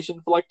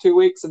isolation for like 2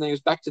 weeks, and then he was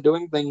back to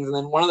doing things. And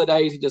then one of the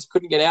days he just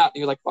couldn't get out, and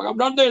he was like, "Fuck, I'm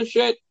done doing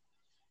shit,"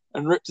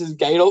 and rips his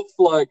gate off.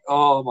 Like,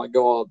 oh my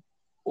god,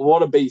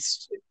 what a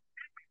beast!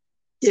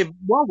 Yeah,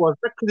 why was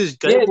that? Because his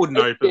gate wouldn't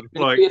open.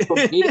 Like, from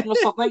eating or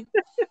something.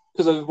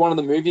 Because of one of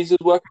the movies he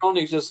was working on,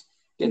 he's just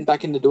getting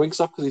back into doing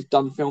stuff because he's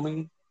done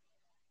filming.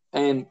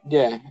 And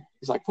yeah,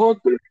 he's like, "Oh, it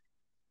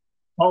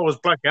was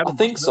Black Adam. I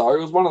think so. It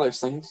was one of those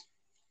things.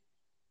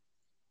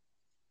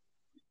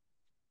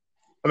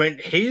 I mean,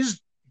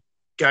 his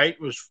gate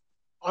was.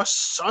 I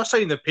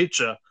seen the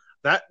picture.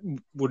 That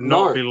would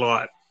not be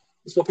light.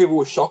 That's what people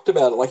were shocked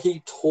about it. Like,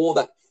 he tore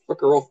that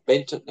fricker off,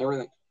 bent it, and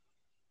everything.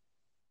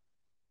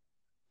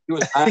 He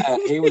was mad.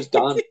 He was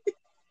done.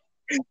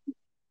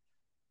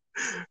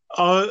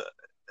 Oh,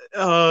 it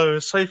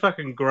was so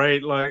fucking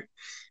great. Like,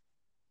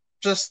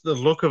 just the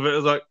look of it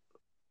was like,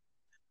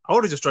 I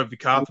would have just drove the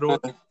car through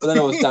it. But then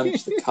it was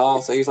damage to the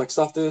car, so he's like,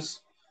 stuff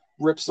this,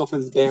 rips off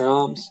his bare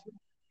arms.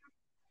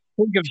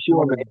 Think of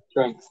pure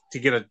strength to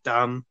get it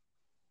done.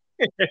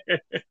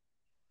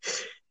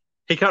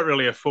 He can't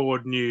really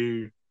afford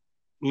new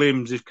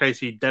limbs in case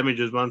he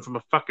damages one from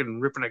a fucking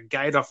ripping a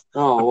gate off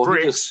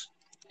bricks.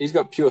 He's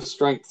got pure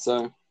strength,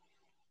 so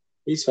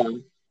he's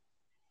fine.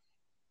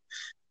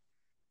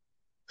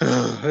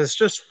 It's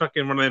just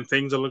fucking one of them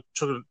things. I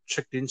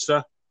checked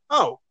Insta.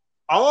 Oh.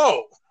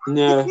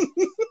 Yeah.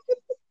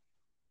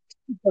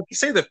 Like, you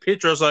see the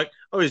picture, I was like,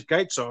 oh, his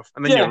gate's off.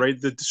 And then you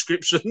read the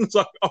description. It's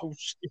like, oh,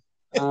 shit.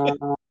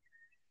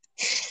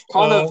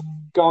 Kind of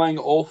going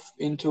off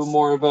into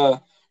more of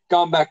a,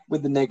 going back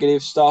with the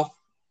negative stuff,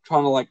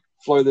 trying to like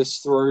flow this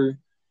through.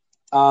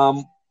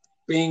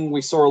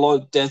 We saw a lot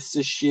of deaths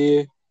this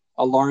year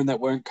alone that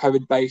weren't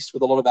COVID based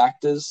with a lot of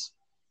actors.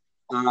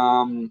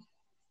 Well,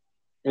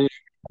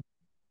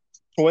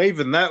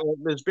 even that,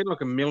 there's been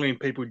like 1 million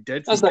people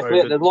dead from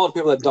COVID. There's a lot of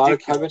people that died of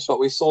COVID, but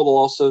we saw the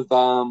loss of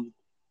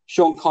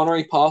Sean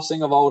Connery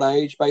passing of old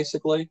age,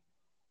 basically.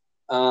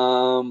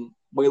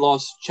 We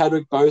lost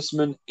Chadwick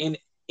Boseman and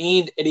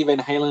Eddie Van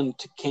Halen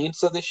to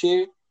cancer this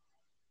year.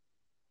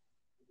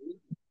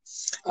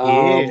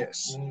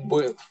 Yes.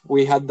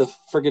 We had the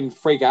friggin'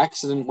 freak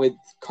accident with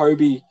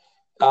Kobe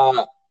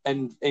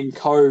and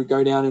co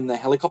go down in the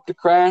helicopter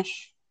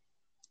crash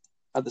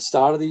at the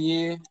start of the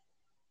year.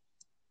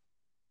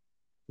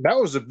 That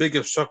was the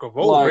biggest shock of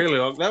all, really.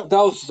 Like that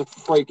was just a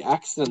freak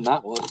accident,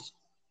 that was.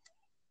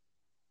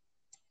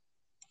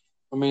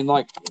 I mean,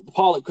 like, the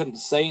pilot couldn't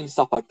see and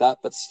stuff like that,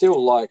 but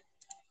still, like,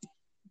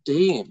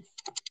 damn.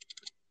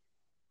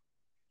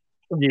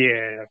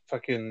 Yeah,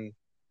 fucking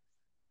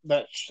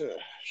that It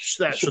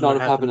should not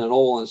have happened at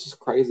all, and it's just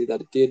crazy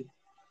that it did.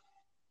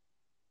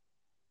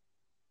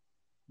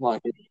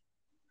 Like,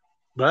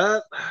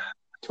 but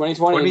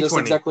 2020, just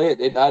exactly it.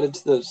 It added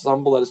to the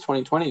stumble that is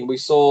 2020. We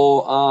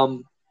saw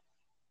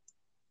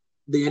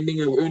the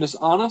ending of Unus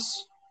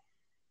Annus.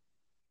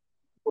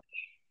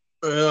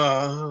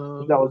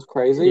 That was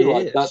crazy. Yes.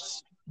 Like,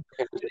 that's.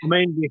 I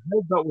mean, we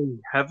hope that we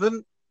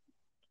haven't,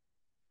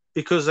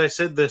 because they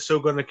said they're still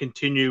going to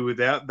continue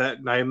without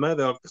that name.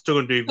 They're still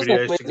going to do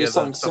videos together.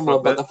 Something and stuff similar,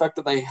 like but that. the fact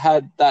that they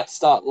had that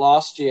start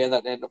last year,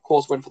 that then of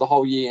course went for the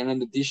whole year, and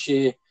ended this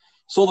year,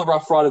 saw the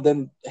rough ride of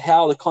then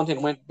how the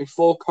content went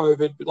before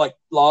COVID, like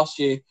last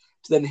year,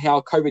 to then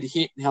how COVID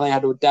hit and how they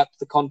had to adapt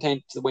the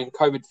content to when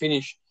COVID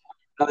finished.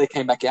 How they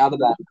came back out of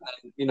that,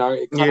 and,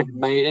 it kind of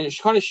made, and it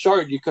kind of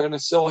showed, you kind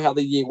of saw how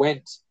the year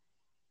went,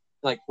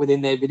 like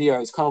within their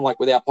videos, kind of like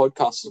with our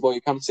podcasts as well.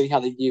 You kind of see how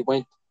the year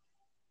went.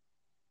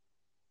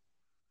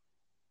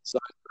 So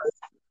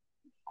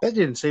that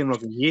didn't seem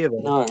like a year,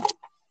 though. No,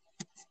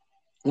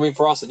 I mean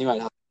for us anyway.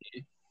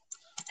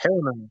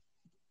 Hell no.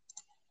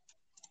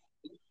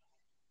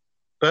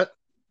 But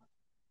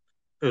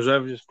it was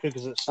over as quick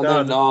as it started.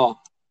 And then,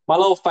 my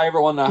little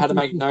favourite one that I had to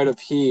make note of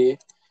here.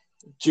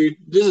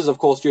 This is, of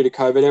course, due to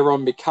COVID,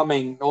 everyone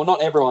becoming, or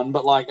not everyone,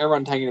 but like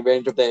everyone taking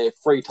advantage of their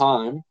free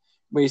time.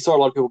 We saw a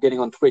lot of people getting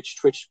on Twitch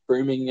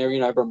booming,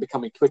 everyone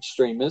becoming Twitch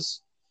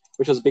streamers,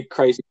 which was a big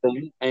crazy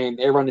thing. And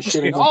everyone is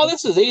shooting,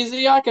 this is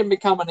easy. I can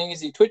become an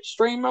easy Twitch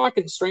streamer. I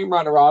can stream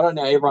right around.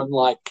 Now everyone,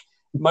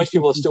 most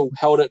people have still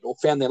held it or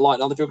found their light.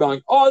 And other people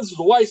going, this is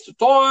a waste of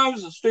time.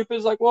 This is stupid.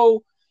 It's like,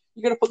 well,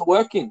 you got to put the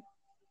work in.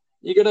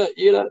 You got to,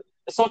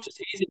 it's not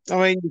just easy. I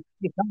mean,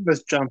 you can't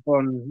just jump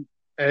on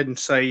and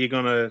say you're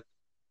going to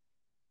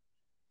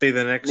be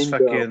the next Ninja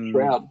fucking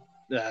Shroud.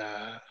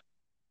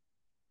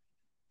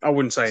 I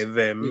wouldn't say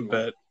them,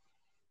 but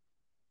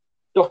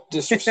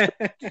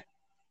disrespect,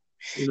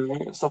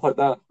 stuff like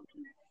that.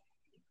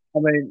 I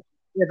mean,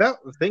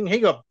 that was the thing. He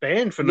got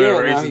banned for no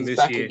reason he's this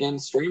back year. Again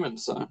streaming,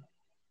 so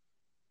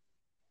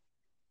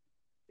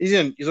he's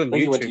on YouTube.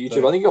 He went to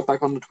YouTube. I think he got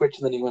back onto Twitch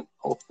and then he went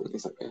off.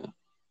 He's like,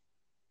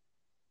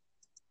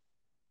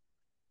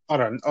 I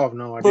have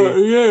no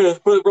idea.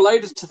 But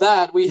related to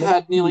that, we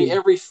had nearly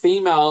every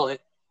female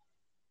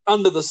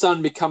under the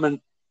sun become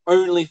an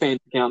OnlyFans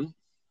account.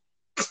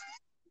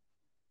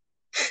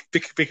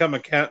 Become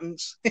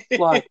accountants.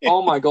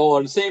 Oh my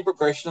god, seeing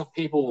progression of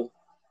people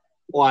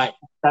that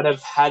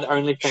have had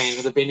OnlyFans,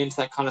 that have been into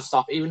that kind of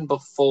stuff even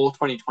before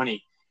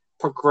 2020,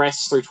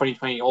 progress through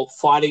 2020, all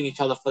fighting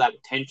each other for that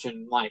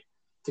attention,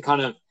 to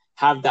kind of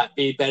have that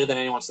be better than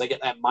anyone, so they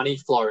get that money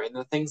flow, and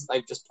the things that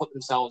they've just put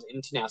themselves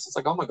into now. So it's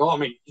like, oh my god, I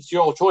mean, it's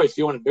your choice if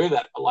you want to do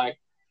that, but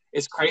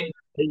it's crazy.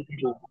 I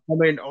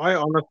mean, I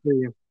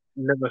honestly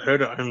never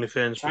heard of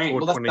OnlyFans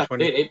before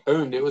 2020. It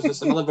boomed. It was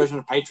just another version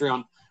of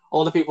Patreon.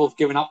 All the people have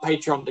given up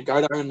Patreon to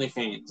go to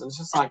OnlyFans. And it's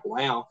just like,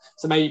 wow.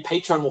 So maybe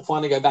Patreon will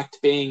finally go back to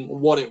being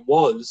what it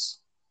was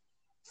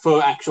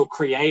for actual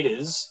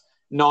creators,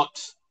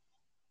 not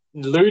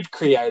nude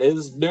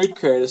creators,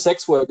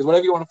 sex workers,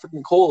 whatever you want to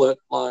freaking call it.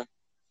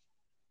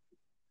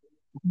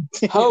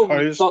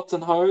 Dots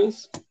and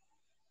hoes.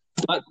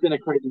 That's been a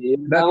crazy year.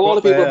 And a lot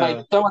of people have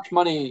made so much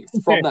money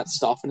from that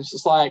stuff. And it's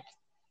just like,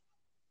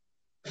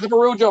 have a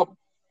real job.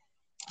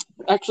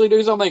 Actually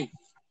do something.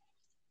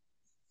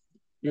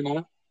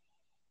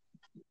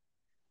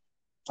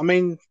 I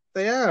mean,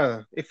 they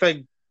are. If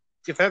they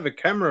have a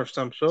camera of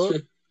some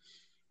sort.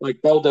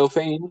 Like Belle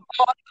Delphine.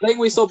 I think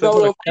we saw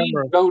Belle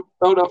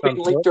Delphine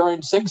leaked her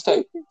own sex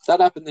tape. That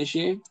happened this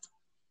year.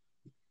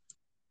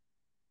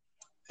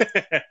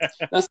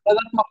 That's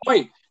my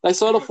point. They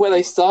sort of, where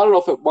they started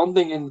off at one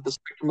thing in the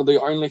spectrum of the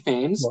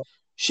OnlyFans. What?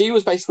 She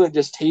was basically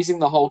just teasing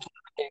the whole time,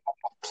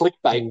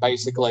 clickbait,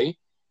 basically,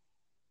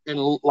 and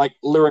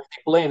luring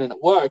people in, and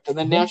it worked. And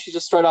then now she's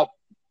just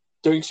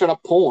doing straight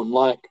up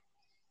porn.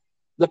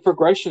 The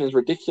progression is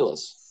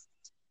ridiculous.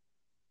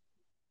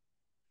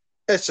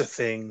 It's a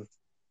thing.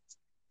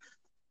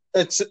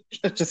 It's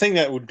a thing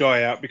that would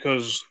die out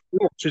because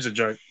she's a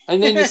joke.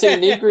 And then you see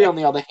Negri, on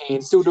the other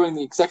hand, still doing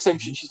the exact same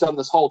shit she's done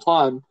this whole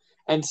time,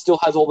 and still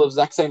has all the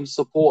exact same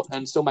support,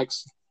 and still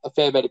makes a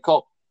fair better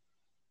cop.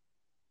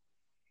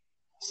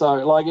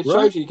 So, it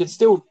shows you can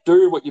still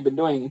do what you've been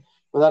doing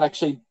without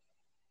actually,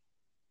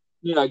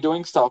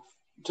 doing stuff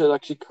to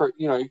actually,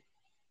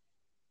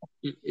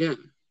 yeah.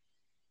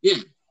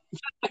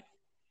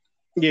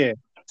 Yeah.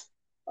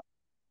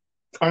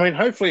 I mean,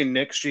 hopefully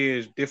next year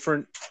is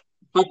different.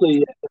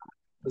 Hopefully, yeah.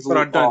 But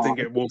I don't think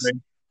it will be.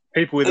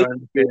 People with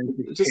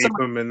OnlyFans keep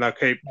them, and they'll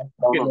keep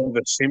getting all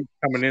the simps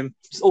coming in.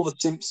 Just all the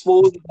simps.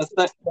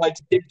 That's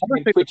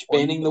Twitch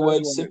banning the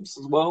word simps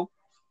as well.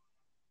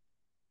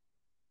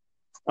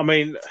 I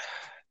mean,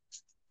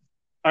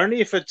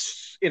 only if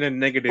it's in a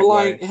negative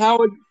way. But how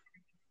are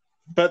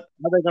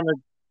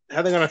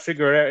they gonna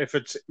figure it out if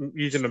it's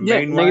using a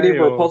mean way,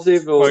 negative or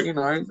positive, or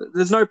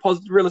there's no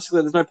positive.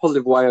 Realistically, there's no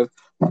positive way of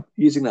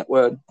using that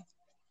word.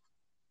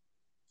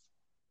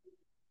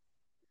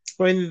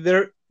 I mean,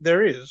 there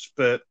is,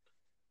 but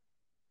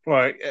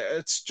Like,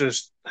 it's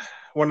just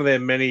one of their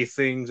many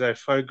things they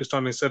focused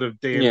on instead of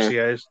Yeah.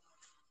 DMCA's.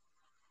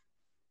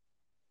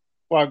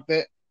 Like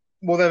that.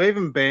 Well, they've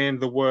even banned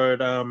the word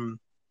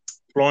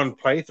blind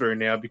playthrough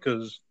now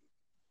because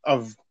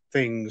of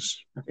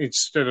things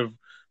instead of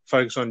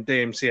focus on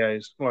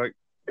DMCA's. Like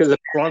Because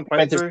blind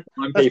playthrough,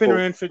 that's been people,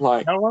 around for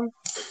like, how long?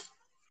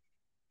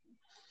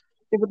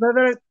 Yeah, but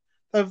they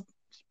don't.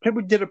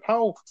 People did a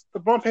poll. The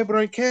blind people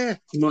don't care.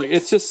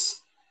 it's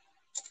just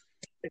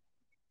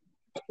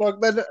Like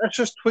that's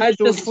just Twitch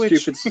doing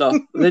Twitch. stupid stuff.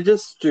 They're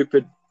just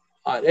stupid.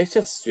 It's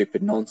just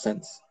stupid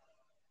nonsense.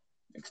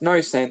 Makes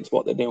no sense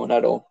what they're doing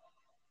at all.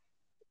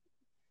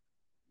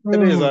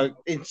 It is like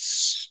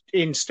it's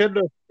instead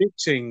of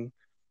fixing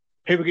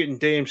people getting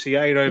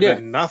DMCA'd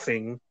over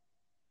nothing,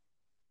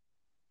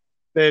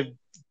 they're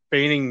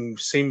banning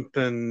simp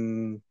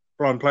and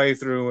blind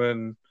playthrough,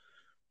 and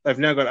they've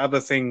now got other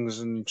things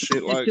and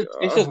shit.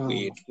 It's just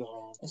weird.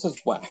 This is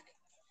whack.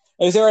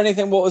 Was there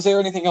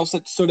anything else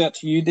that stood out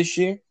to you this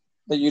year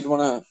that you'd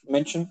want to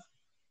mention?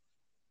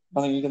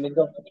 Nothing you can think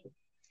of?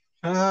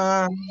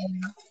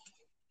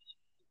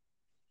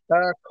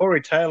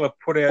 Corey Taylor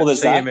put out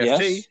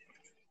CMFT. Yes.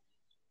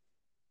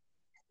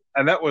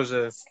 And that was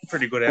a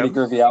pretty good album.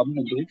 Pretty groovy album,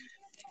 indeed.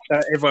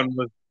 Everyone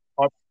was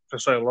hyped for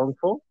so long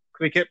for.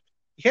 Because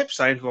he kept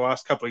saying for the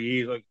last couple of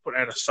years, like, put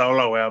out a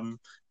solo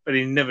album, but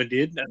he never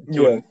did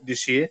until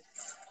this year.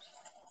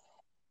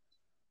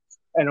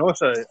 And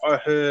also,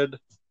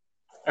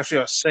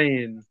 I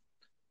seen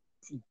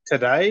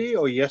today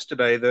or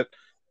yesterday that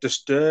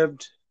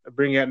Disturbed are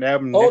bringing out an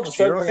album next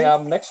year. Bringing an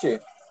album next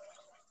year.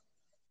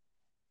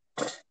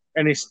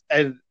 And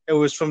it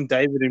was from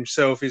David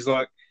himself. He's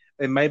like,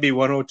 there may be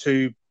one or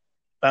two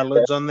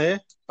ballads on there,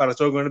 but it's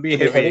all going to be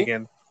heavy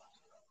again.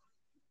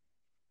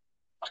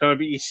 It's going to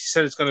be. He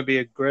said it's going to be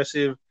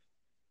aggressive,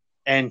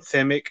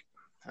 anthemic,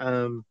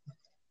 and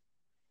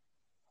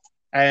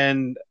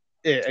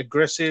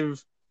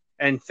aggressive,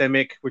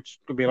 anthemic, which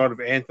could be a lot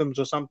of anthems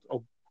or something.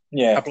 Or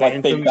like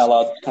anthems, big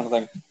ballad kind of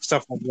thing,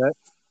 stuff like that.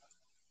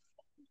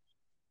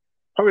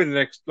 Probably the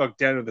next, like,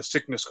 Down to the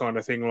Sickness kind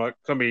of thing. Like,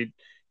 somebody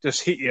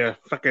just hit you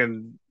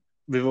fucking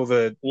with all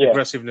the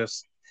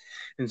aggressiveness.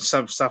 And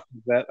some stuff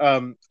like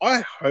that.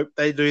 I hope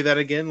they do that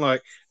again.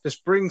 Like,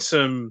 just bring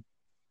some.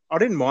 I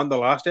didn't mind the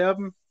last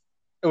album;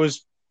 it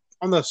was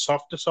on the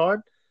softer side.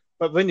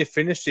 But when you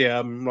finish the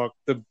album, like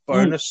the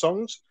bonus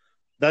songs,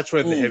 that's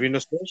where the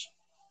heaviness was,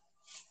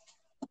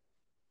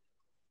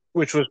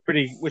 which is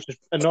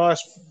a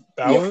nice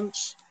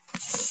balance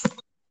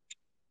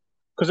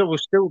because it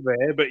was still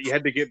there, but you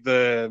had to get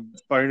the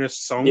bonus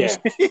songs.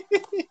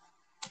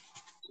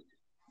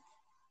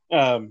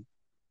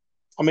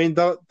 I mean,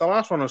 the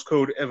last one was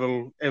called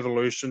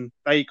Evolution.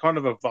 They kind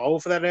of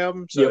evolved for that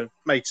album, so it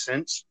makes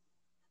sense.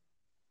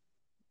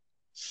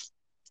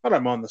 I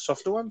don't mind the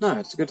softer ones. No,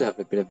 it's good to have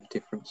a bit of a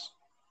difference.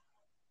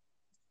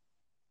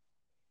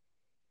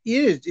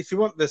 Yeah, if you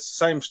want the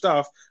same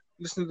stuff,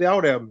 listen to the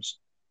old albums.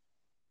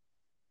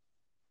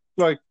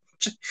 Like,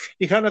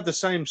 you can't have the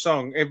same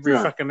song every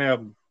fucking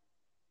album.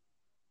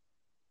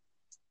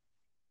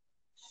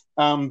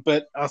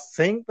 But I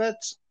think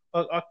that's...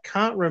 I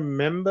can't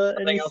remember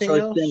anything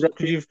else.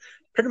 You've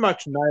pretty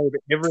much nailed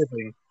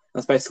everything.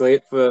 That's basically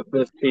it for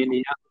the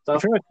TNE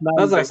stuff.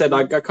 As I said,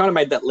 I kind of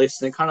made that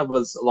list, and it kind of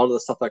was a lot of the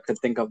stuff I could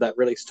think of that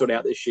really stood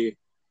out this year.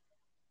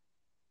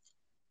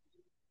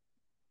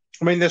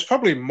 I mean, there's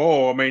probably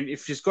more. I mean,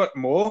 if you've got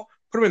more,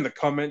 put them in the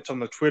comments on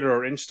the Twitter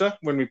or Insta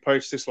when we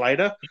post this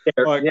later.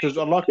 Because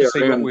I'd like to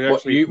see what we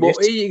actually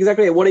missed.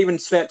 Exactly. What even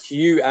stood out to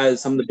you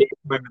as some of the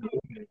big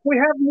moments? We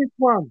have missed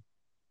one.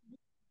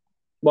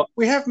 What?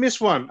 We have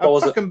missed one. A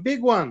fucking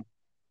big one.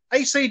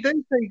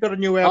 AC/DC got a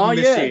new album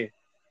this year.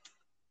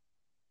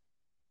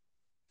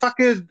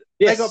 Fucking,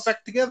 they got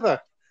back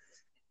together.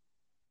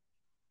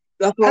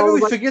 How do we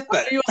forget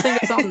that? You were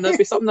thinking something that'd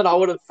be something that I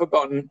would have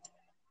forgotten.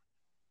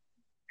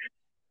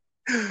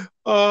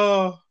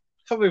 Oh, I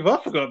can't believe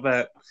I forgot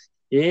that.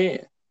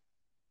 Yeah.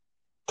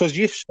 Because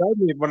you showed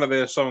me one of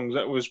their songs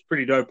that was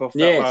pretty dope off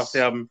that last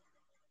album.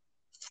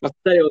 I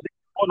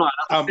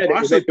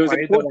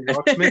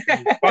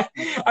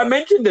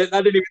mentioned it.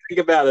 I didn't even think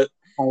about it.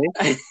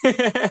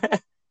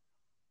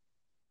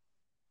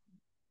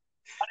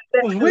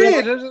 It was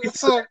weird.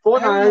 It's like,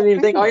 I didn't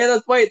even think,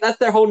 that's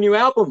their whole new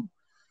album.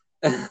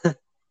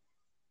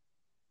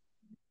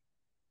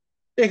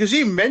 because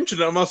you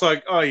mentioned it, and I was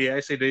like, oh yeah,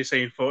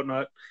 AC/DC and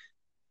Fortnite.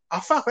 Oh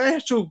fuck, they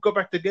actually got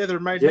back together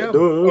and made an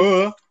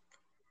album.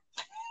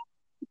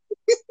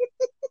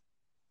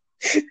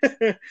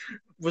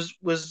 Was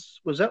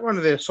that one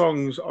of their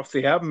songs off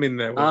the album in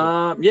there?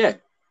 Yeah.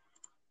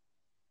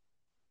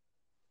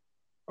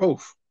 Oh,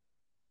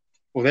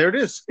 well, there it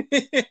is.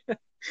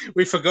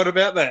 We forgot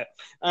about that.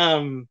 I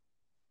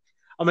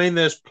mean,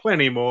 there's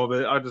plenty more,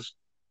 but I just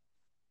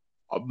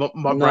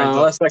my brain's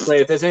that's exactly.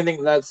 If there's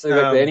anything that's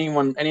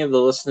any of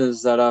the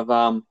listeners that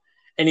have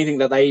anything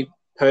that they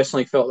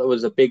personally felt that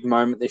was a big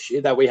moment this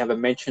year that we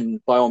haven't mentioned,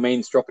 by all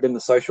means, drop it in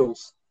the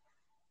socials.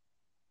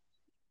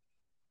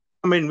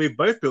 I mean, we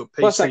both built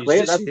PCs. Well, exactly.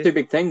 That's year, two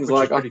big things.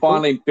 Like, I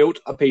finally built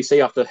a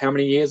PC after how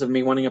many years of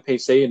me wanting a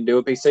PC and do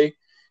a PC?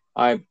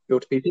 I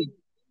built a PC.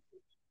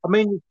 I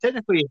mean, you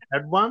technically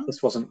had one.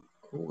 This wasn't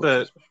cool,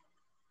 but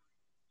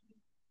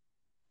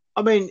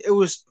I mean, it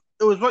was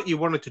what you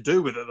wanted to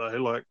do with it, though.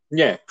 Like,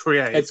 yeah,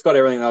 create. It's got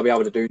everything I'll be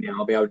able to do now.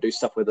 I'll be able to do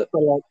stuff with it. So,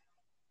 like,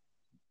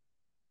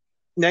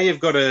 now you've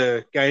got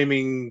a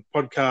gaming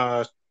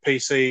podcast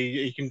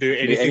PC. You can do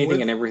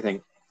anything and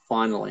everything.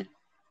 Finally,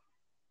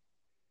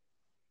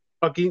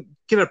 like, you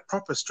get a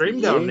proper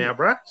stream going now,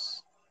 bro.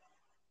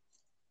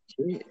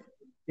 Yeah.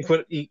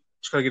 You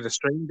just gotta get a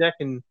stream deck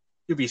and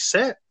you'll be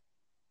set.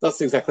 That's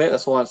exactly it.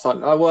 That's why I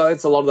started. Well,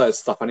 it's a lot of those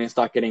stuff. I need to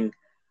start getting.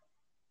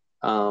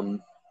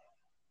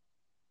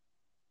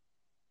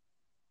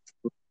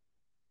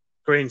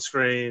 Green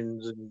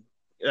screens and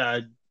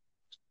proper.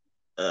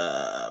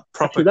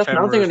 Actually, that's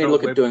another thing I need to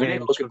look at doing. I need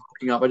to look at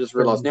hooking up. I just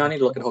realized now I need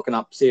to look at hooking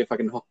up. See if I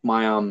can hook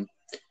my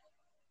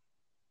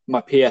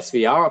my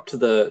PSVR up to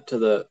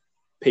the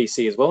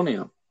PC as well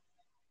now.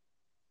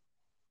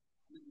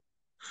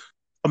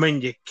 I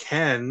mean, you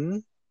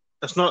can.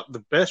 That's not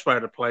the best way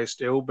to play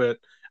still, but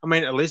I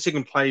mean, at least you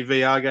can play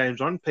VR games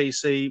on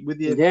PC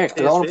with your. Yeah,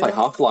 because I want to play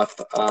Half-Life,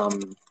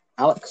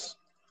 Alex.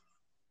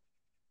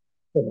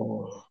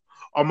 Oh,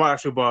 I might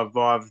actually buy a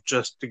Vive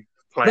just to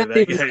play that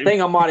game. I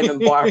think I might even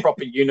buy a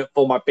proper unit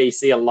for my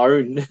PC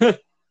alone.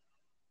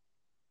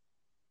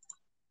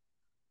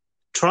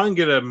 Try and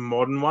get a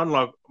modern one,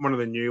 like one of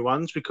the new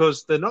ones,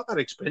 because they're not that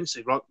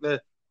expensive. Like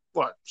they're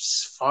what,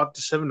 500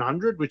 to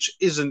 700, which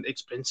isn't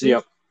expensive.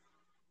 Yep.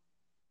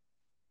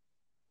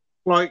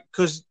 Like,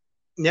 because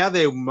now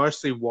they're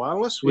mostly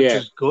wireless, which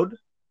is good.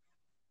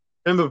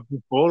 Remember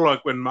before,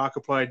 like when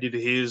Markiplier did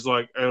his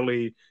like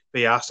early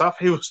VR stuff,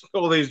 he was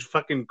all these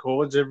fucking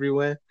cords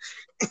everywhere.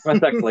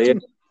 Exactly. Yeah.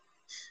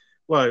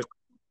 Like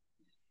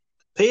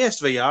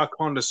PSVR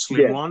kind of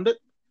slimlined it.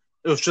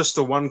 It was just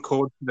the one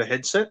cord for the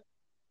headset,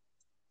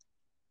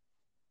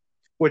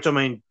 which I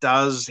mean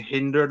does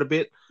hinder it a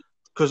bit.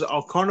 Because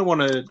I kind of want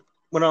to,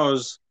 when I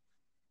was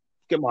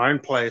get my own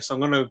place,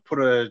 I'm going to put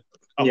a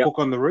hook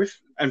on the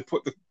roof and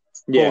put the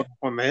cord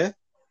on there,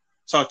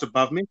 so it's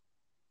above me.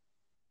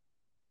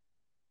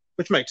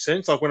 Which makes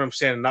sense. Like when I'm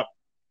standing up,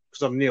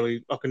 because I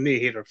can near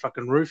hit a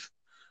fucking roof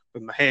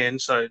with my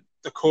hand, so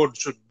the cord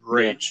should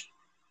reach.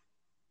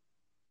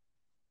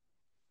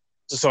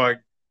 So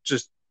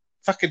just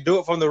fucking do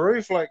it from the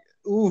roof. Like,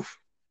 oof,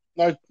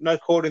 no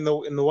cord in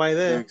the way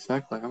there. Yeah,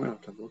 exactly. I'm gonna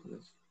have to look at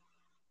this.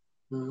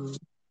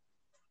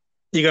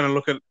 You're gonna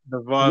look at the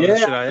Vive,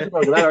 should I?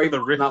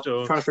 The Rift.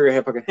 Trying to figure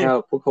out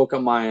how to hook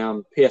up my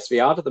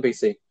PSVR to the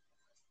PC.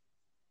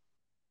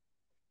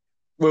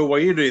 Well, while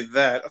you do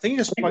that, I think you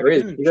just plug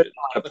it in. You got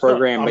a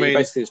program, but you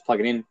basically just plug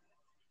it in.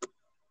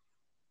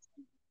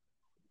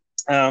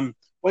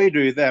 While you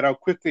do that, I'll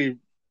quickly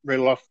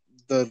reel off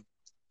the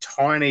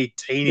teeny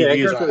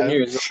news I have.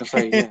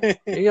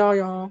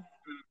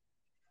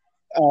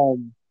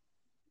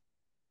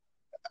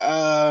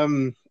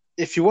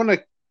 If you want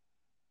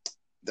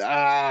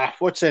to,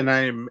 what's their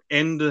name?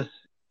 End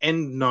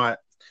Night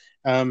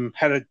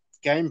had a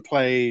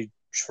gameplay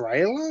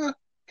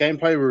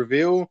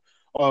reveal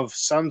of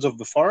Sons of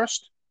the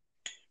Forest,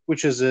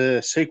 which is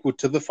a sequel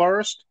to The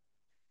Forest.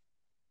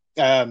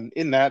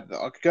 In that,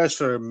 it goes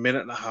for a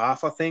minute and a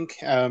half, I think.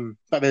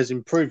 But there's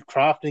improved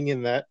crafting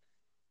in that.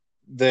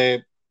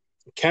 The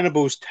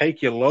cannibals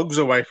take your logs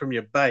away from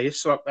your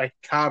base, so they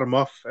cart them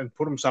off and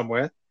put them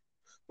somewhere,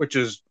 which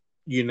is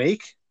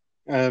unique.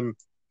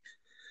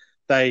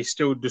 They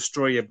still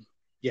destroy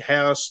your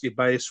house, your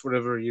base,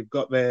 whatever you've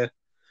got there.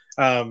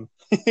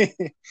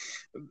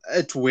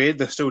 It's weird.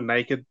 They're still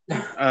naked.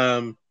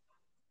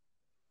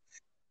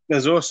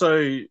 There's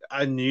also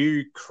a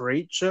new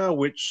creature,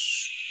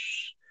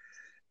 which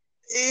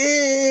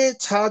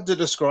it's hard to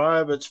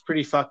describe. It's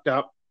pretty fucked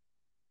up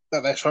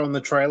that they show in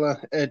the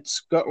trailer. It's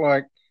got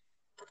like,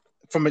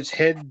 from its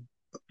head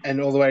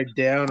and all the way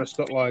down, it's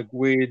got like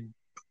weird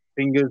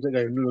fingers that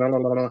go la la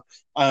la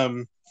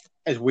la.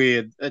 It's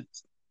weird.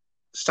 It's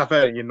stuff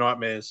out of your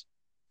nightmares.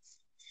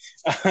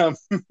 But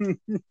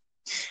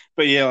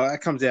yeah,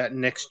 that comes out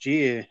next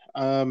year.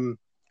 I'm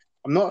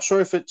not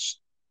sure if it's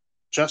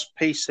just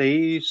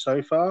PC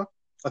so far.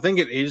 I think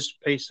it is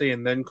PC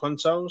and then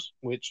consoles,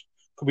 which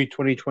could be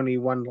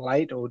 2021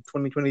 late or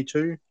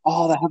 2022.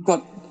 Oh, they have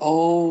got.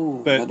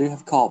 They do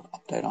have co-op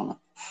update on it.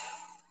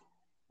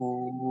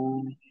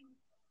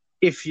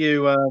 If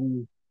you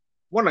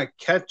want to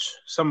catch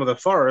some of the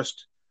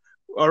Forest,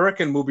 I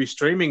reckon we'll be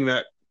streaming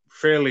that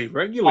fairly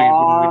regularly.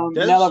 Now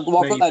I've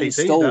got that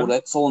installed.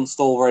 It's all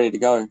installed, ready to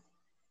go.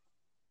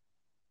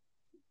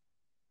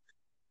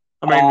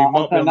 I mean, we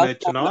might be on there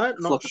tonight.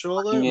 Not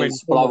sure though.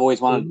 What I've always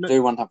wanted to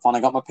do when I have fun.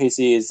 I got my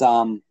PC is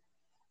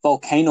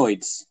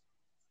Volcanoids.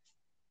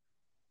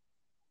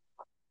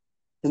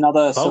 It's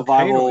another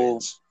survival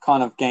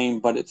kind of game,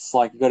 but it's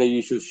like you got to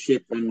use your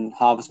ship and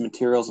harvest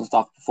materials and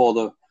stuff before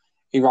the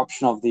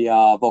eruption of the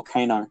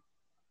volcano.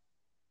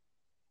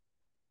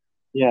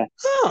 Yeah,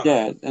 Huh,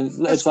 yeah, and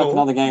that's it's like cool.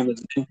 another game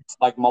that's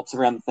like mobs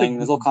around the thing.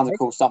 There's all kinds of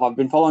cool stuff. I've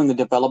been following the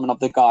development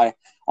of the guy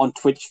on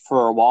Twitch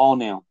for a while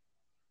now.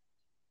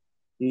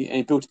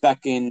 He built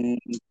back in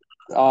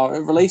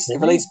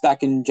released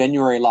back in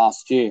January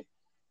last year.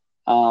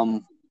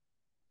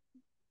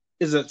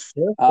 Is it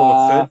first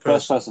or third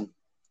First person? person.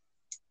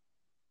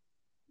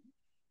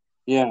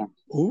 Yeah.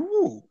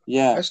 Ooh,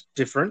 Yeah. that's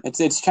different.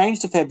 It's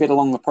changed a fair bit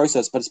along the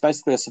process, but it's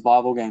basically a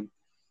survival game.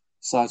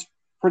 So it's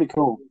pretty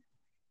cool.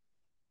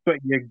 But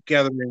you're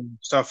gathering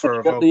stuff for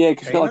a Because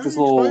you've got like this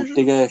little explosion?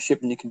 digger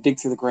ship, and you can dig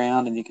through the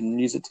ground, and you can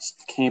use it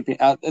to camp.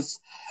 It's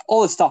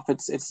all this stuff.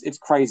 It's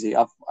crazy.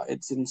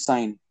 It's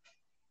insane.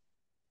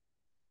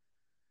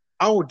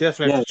 I will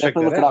definitely have to check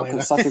Definitely that look it out up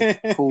because later.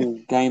 it's such a cool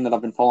game that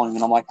I've been following,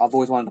 and I've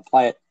always wanted to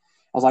play it.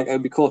 I was like, it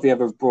would be cool if you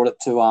ever brought it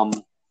to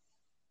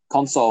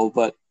console,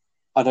 but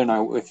I don't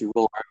know if you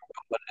will.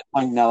 But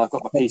now that I've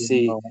got my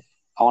PC,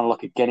 I want to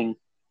look at getting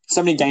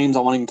so many games.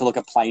 I'm wanting to look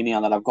at play now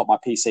that I've got my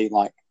PC.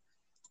 Like,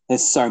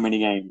 there's so many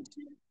games.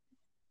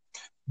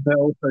 They're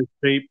also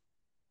cheap.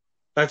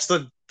 That's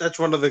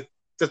one of the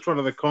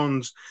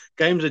cons.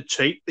 Games are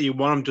cheap that you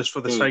want them just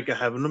for the sake of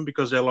having them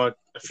because they're like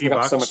a few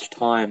bucks. So much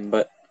time,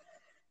 but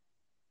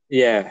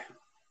yeah,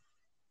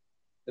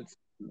 it's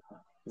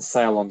the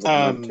sale on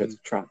to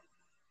try.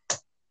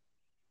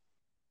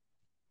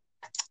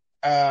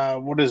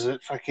 What is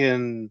it?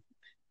 Fucking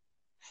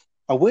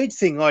a weird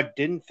thing I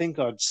didn't think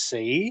I'd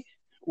see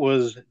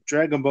was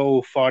Dragon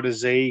Ball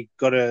FighterZ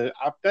got an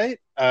update.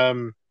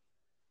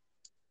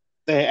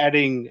 They're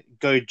adding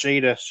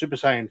Gogeta Super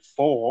Saiyan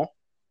 4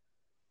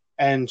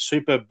 and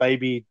Super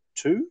Baby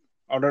 2.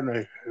 I don't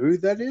know who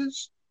that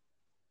is.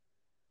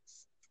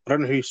 I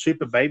don't know who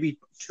Super Baby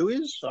 2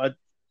 is. I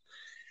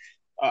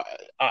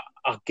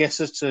guess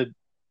it's a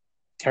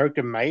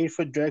character made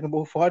for Dragon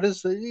Ball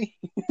FighterZ.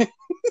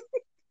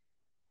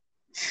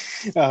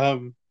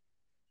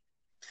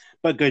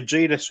 But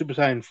Gogeta Super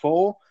Saiyan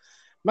 4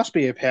 must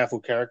be a powerful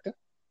character.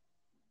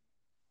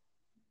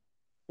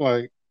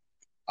 Like,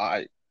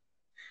 I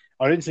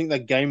didn't think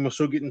that game was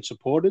still getting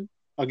supported.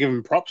 I'll give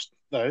him props,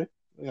 though.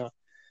 Yeah.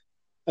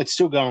 It's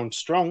still going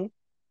strong.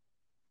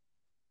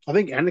 I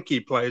think Anarchy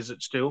plays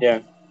it still. Yeah.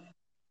 I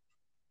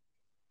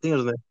think it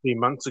was a few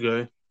months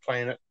ago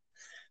playing it.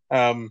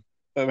 But,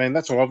 I mean,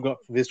 that's all I've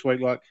got for this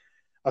week. Like,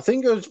 I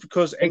think it was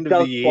because end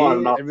of the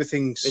year,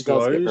 everything slows. It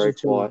does get very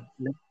quiet.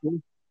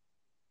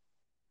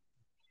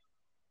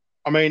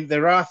 I mean,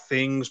 there are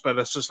things, but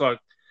it's just like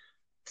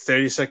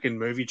 30-second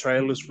movie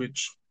trailers,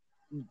 which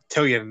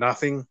tell you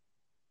nothing.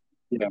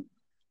 Yeah.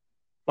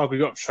 Like, we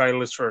got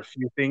trailers for a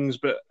few things,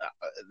 but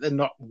they're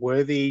not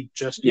worthy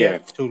just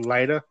yet till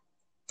later.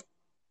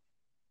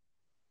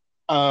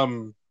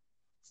 But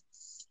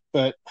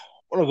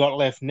what I've got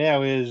left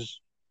now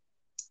is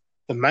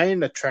the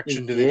main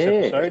attraction to this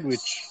episode,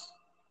 which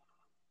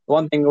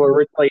one thing we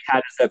originally had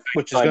is that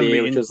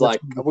idea, which is like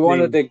we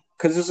wanted to,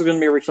 because this was going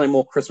to be originally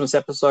more Christmas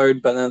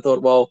episode, but then I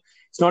thought, well,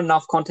 it's not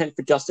enough content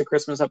for just a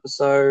Christmas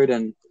episode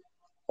and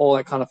all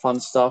that kind of fun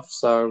stuff.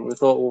 So we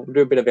thought we'll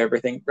do a bit of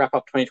everything, wrap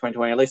up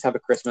 2020, at least have a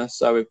Christmas.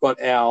 So we've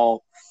got our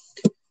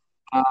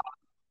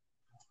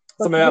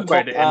some of our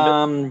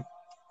top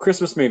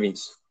Christmas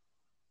movies.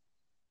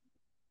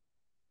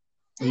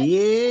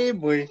 Yeah,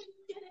 boy.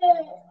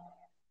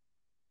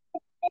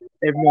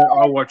 Even though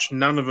I watched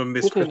none of them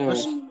this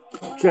Christmas.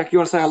 Jack, you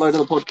want to say hello to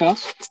the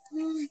podcast?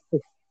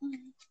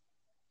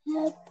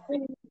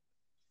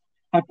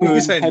 Hi,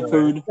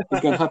 Food.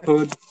 He's going, hi,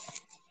 Food.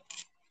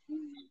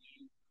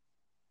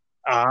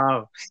 I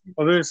was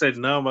going to say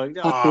no. I'm like,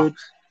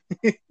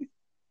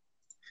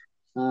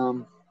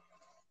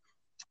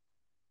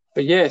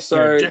 but yeah,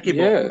 so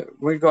yeah,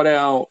 we got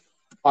our.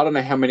 I don't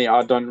know how many.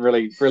 I don't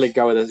really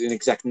go with an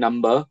exact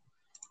number.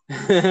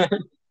 I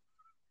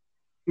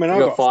mean, I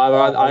got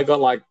 5. I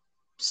got like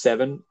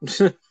 7.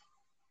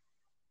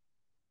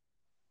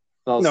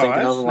 I was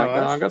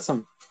I got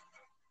some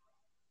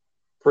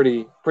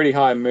pretty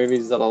high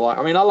movies that I like.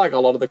 I mean, I like a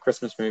lot of the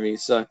Christmas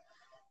movies, so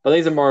but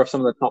these are more of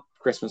some of the top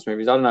Christmas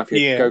movies. I don't know if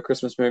you go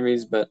Christmas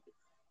movies, but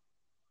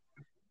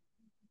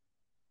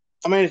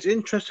I mean, it's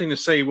interesting to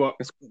see what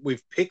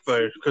we've picked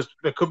though, because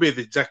they could be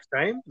the exact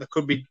same. They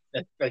could be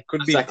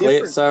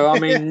different. So I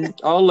mean,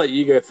 I'll let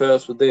you go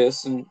first with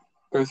this and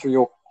go through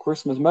your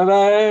Christmas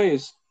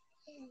movies.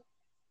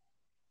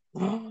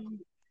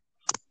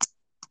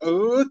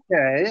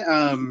 Okay.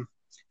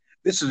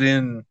 This is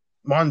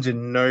mine's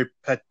in no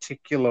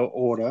particular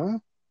order,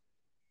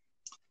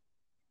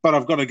 but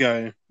I've got to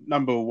go.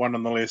 Number 1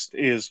 on the list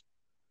is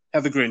How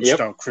the Grinch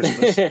Stole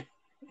Christmas.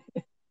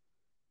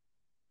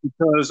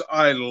 Because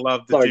I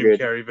love the Jim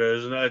Carrey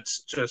version.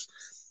 It's just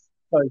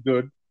so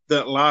good.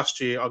 That last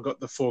year I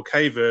got the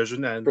 4K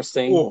version and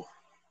pristine.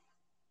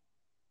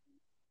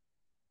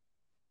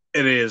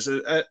 It is.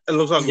 It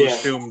looks like it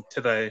was filmed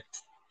today.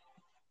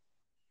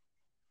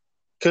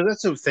 Because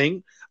that's the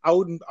thing.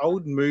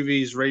 Old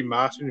movies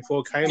remastered in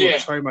 4K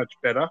look so much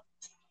better.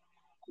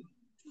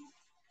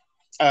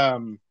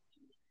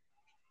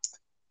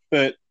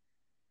 But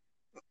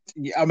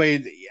I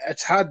mean,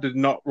 it's hard to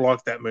not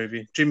like that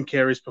movie. Jim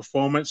Carrey's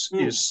performance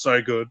is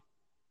so good.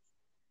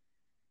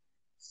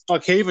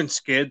 Like he even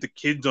scared the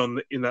kids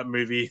in that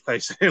movie. They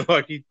say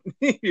like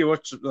you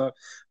watch the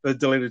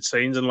deleted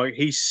scenes and like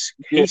he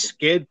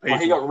scared people.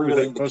 He got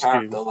really into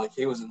character. Like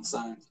he was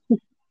insane.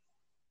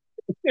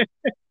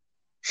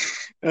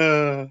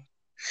 But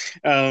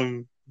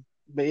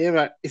yeah,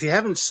 mate, if you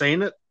haven't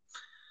seen it,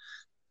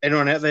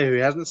 anyone out there who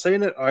hasn't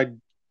seen it, I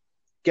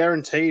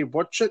guarantee you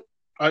watch it.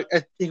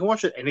 You can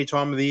watch it any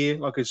time of the year.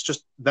 Like it's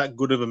just that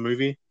good of a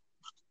movie.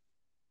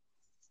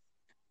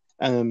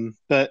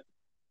 But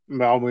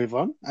I'll move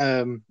on.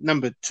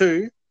 Number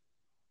 2,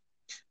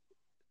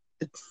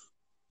 it's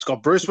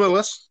got Bruce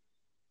Willis.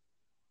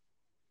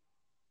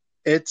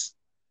 It's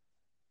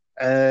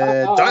Die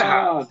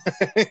Hard.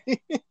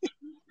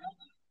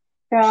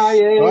 Die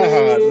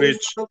Hard,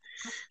 which I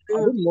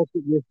didn't watch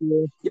it this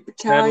year.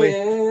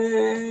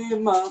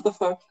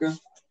 Motherfucker.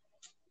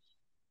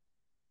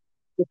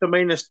 I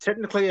mean, it's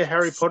technically a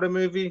Harry Potter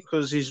movie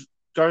because he's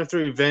going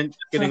through events,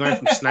 getting away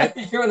from Snape.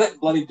 You're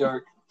that bloody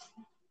joke.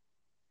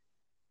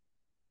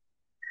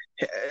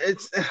 It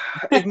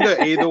can go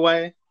either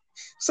way.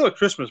 It's still a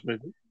Christmas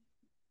movie.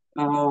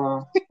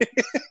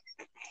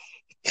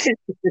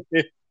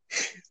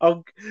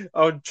 I'll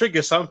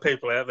trigger some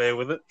people out there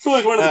with it. It's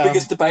like one of the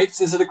biggest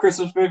debates. Is it a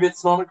Christmas movie?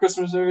 It's not a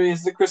Christmas movie.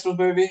 Is it a Christmas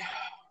movie?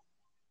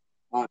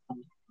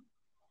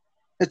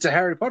 It's a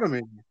Harry Potter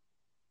movie.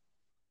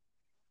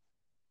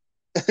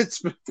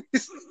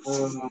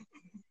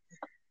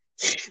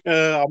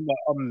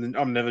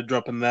 I'm never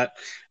dropping that.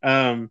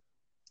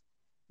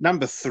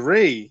 Number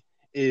 3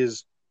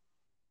 is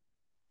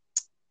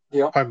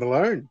Home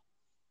Alone,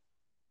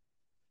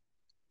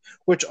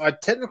 which I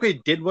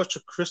technically did watch a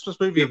Christmas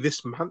movie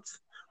this month,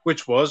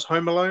 which was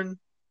Home Alone,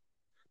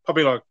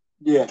 probably like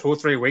 2 or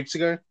 3 weeks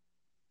ago.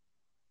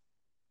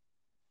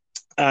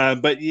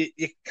 But you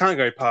can't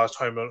go past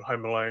Home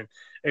Alone,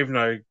 even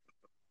though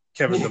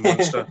Kevin's a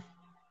monster.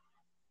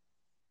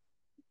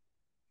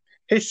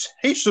 He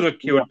should have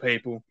killed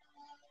people.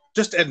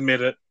 Just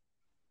admit it.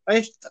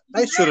 They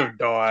should have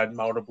died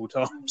multiple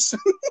times.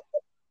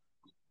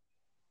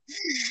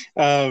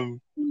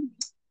 There's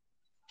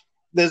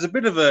a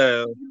bit of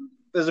a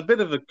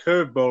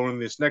curveball in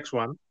this next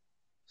one.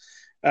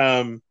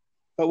 But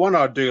one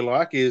I do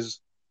like is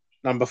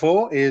number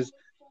 4 is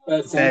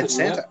Bad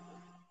Santa.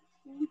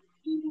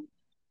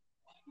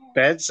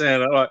 Bad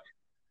Santa. Like,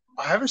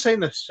 I haven't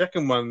seen the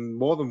second one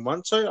more than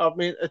once, so I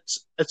mean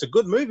it's a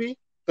good movie,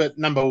 but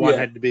number 1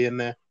 had to be in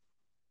there.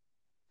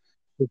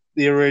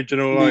 The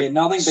original,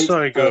 nothing beats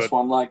the first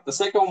one. Like the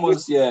second one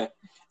was, it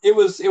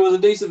was a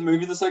decent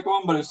movie. The second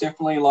one, but it was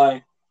definitely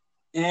like,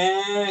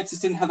 it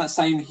just didn't have that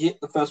same hit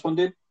the first one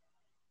did.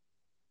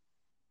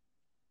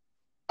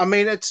 I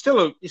mean, it's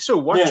still you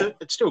still watch it.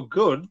 It's still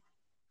good,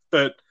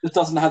 but it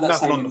doesn't have that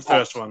same on impact. The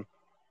first one.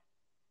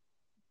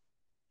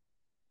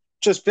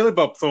 Just Billy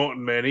Bob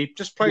Thornton, man. He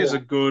just plays a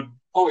good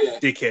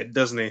dickhead,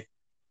 doesn't he?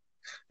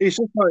 He's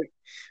just like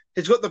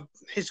he's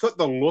got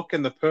the look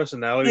and the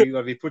personality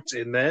that he puts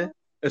in there.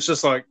 It's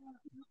just like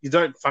you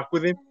don't fuck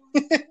with him.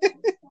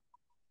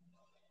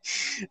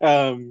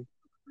 And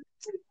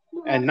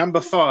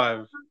number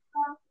 5,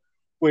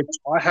 which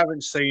I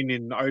haven't seen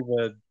in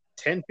over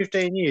 10,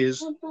 15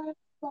 years,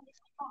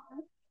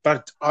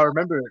 but I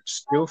remember it's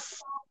still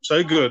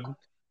so good,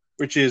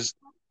 which is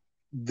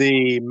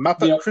the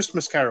Muppet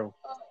Christmas Carol.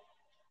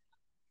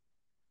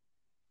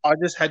 I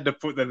just had to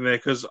put that in there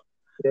because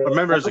I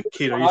remember as a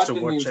kid I used to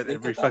watch that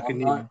every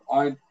fucking year.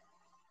 I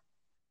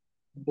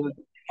forgot.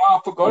 I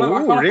forgot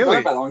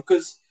about that one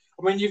because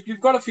I mean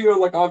you've got a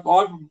few like I've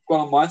got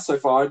on mine so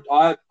far.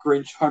 I have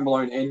Grinch, Home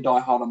Alone, and Die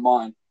Hard on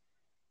mine.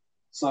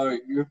 So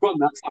you've got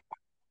that.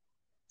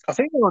 I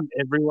think they're on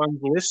everyone's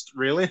list,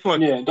 really.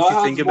 Like, Die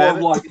Hard's more of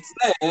like it's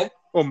there.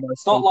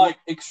 It's not like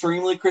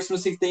extremely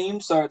Christmassy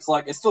themed, so it's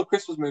like it's still a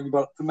Christmas movie,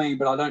 but for me,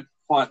 but I don't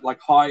find like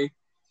high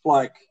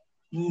like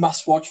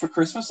must watch for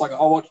Christmas. Like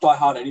I'll watch Die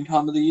Hard any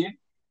time of the year.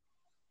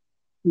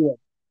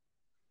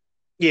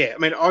 Yeah, I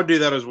mean I'll do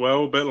that as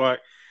well, but like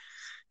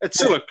it's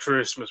still a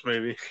Christmas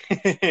movie.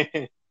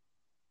 I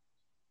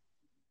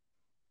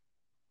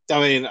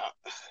mean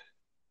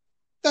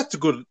that's a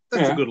good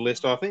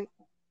list, I think.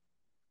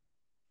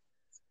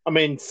 I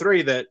mean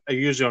 3 that are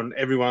usually on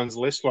everyone's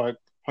list, like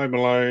Home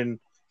Alone,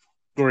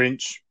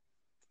 Grinch.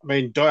 I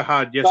mean Die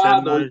Hard, yes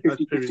and no.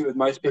 50-50 with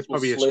most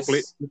people's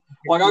lists.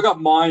 Like I got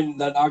mine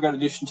that I got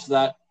addition to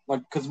that,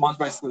 like because mine's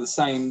basically the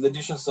same. The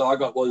additions that I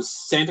got was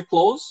Santa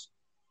Claus.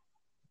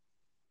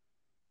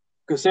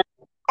 Because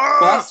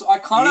I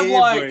kind of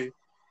like boy.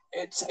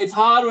 It's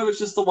hard whether it's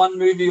just the one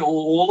movie or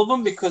all of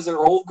them because they're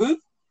all good.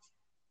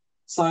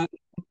 So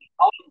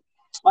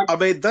I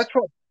mean that's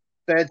what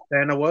Bad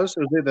Santa was.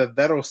 It was either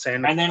that or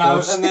Santa. And then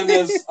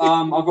there's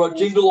I've got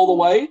Jingle All the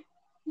Way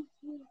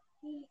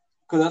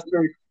because that's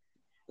very.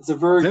 It's a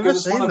very Never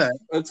good. Seen that.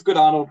 It's a good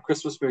Arnold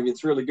Christmas movie.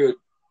 It's really good.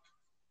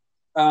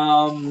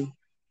 I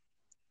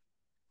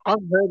I've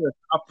heard it's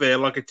up there,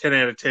 like a 10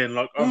 out of 10.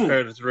 Like, I've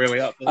heard it's really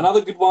up there.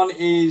 Another good one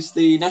is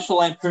the National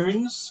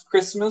Lampoon's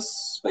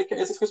Christmas Vacation.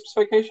 Is it Christmas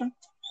Vacation?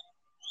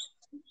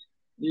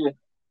 Yeah.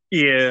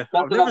 Yeah. That's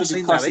I've another never good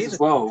seen that classic either. as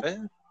well.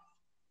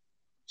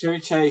 Chevy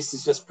Chase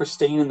is just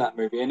pristine in that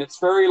movie, and it's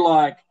very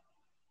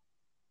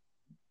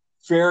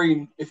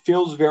it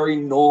feels very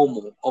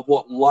normal of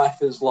what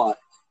life is like.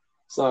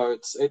 So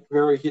it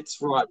very hits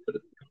right, but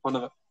it's one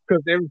of it.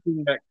 Because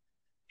everything that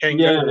can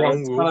go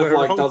wrong will go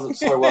wrong. Does it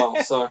so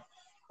well. So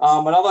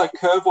another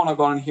curve one I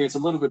got in here. It's a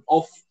little bit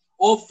off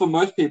for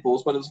most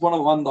people's, but it's one of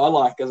the ones I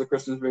like as a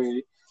Christmas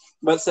movie.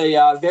 But it's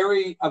a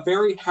very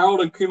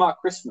Harold and Kumar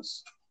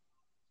Christmas.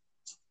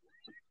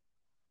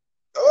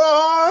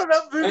 Oh,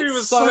 that movie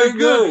was so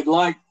good.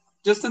 Like,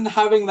 just in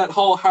having that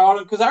whole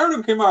because Harold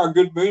and Kumar are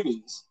good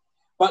movies,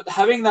 but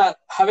having like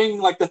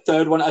the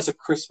third one as a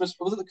Christmas,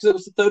 was it? Because it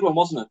was the third one,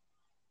 wasn't it?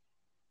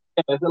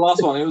 Yeah, the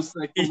last one. It was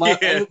like,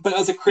 but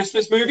as a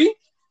Christmas movie,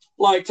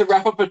 like to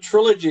wrap up a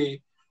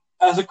trilogy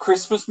as a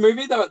Christmas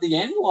movie, though at the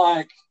end,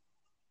 like,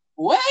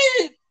 what?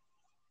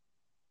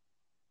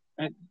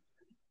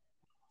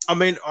 I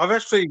mean, I've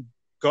actually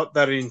got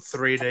that in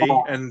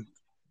 3D, and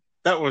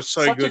that was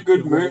so good. Such a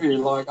good movie.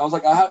 Like, I was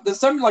like, there's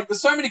so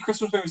many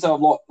Christmas movies that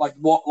I've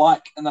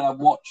and that I've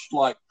watched.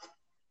 Like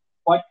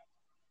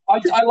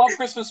I love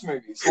Christmas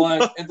movies.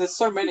 Like, and there's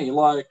so many.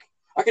 Like,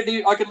 I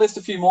could list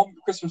a few more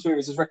Christmas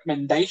movies as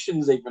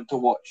recommendations even to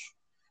watch.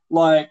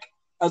 Like,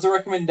 as a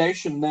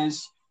recommendation,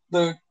 there's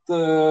the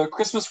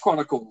Christmas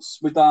Chronicles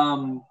with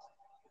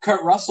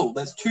Kurt Russell.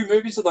 There's 2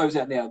 movies of those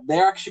out now.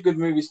 They're actually good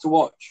movies to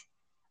watch.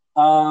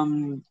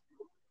 Noelle,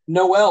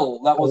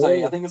 that was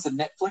I think it's a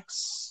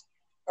Netflix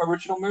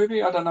original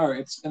movie. I don't know.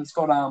 It's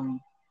got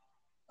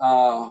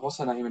what's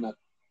her name in it?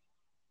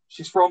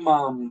 She's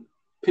from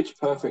Pitch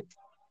Perfect.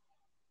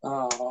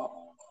 But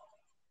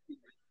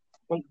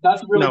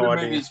that's a really good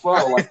movie as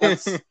well. Like,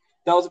 that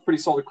was a pretty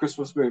solid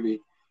Christmas movie.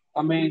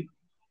 I mean,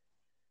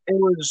 it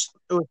was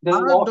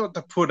hard not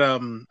to put a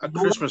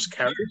Christmas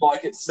Carol.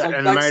 Like, it's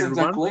that like, that's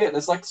exactly it.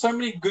 There's like so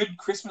many good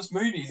Christmas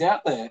movies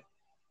out there.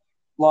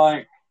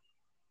 Like,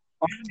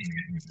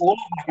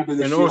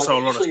 and also a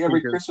lot of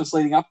every Christmas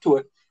leading up to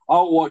it,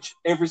 I'll watch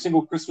every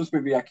single Christmas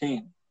movie I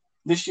can.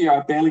 This year,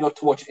 I barely got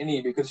to watch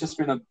any because it's just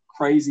been a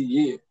crazy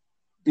year,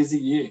 busy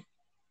year.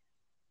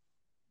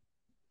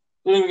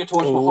 Didn't even get to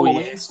watch my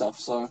Halloween stuff,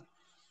 so.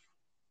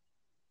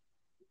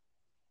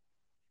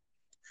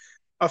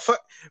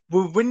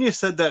 When you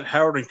said that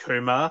Harold and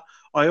Kumar,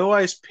 I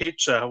always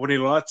picture when he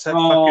lights that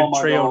fucking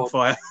tree on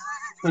fire.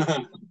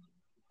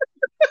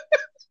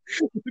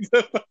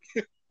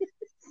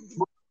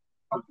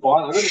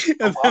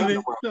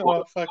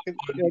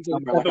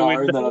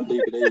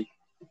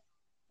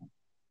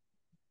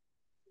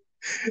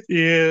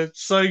 Yeah,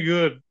 it's so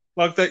good.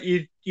 Like that,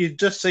 you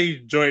just see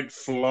joint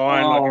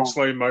flying like in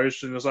slow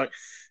motion. It's like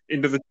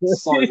into the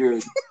so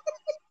good.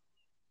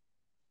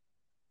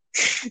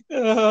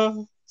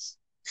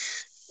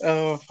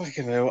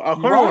 Fucking hell! I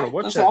kind of want to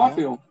watch That's that. How I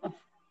feel.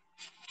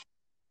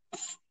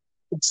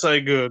 It's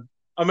so good.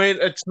 I mean,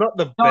 it's not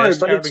the best,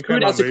 but it's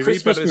good as a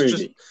Christmas movie.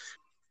 Just,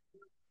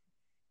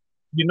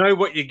 you know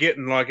what you're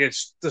getting. Like, it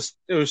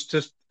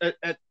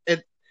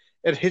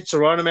hits the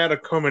right amount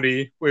of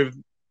comedy with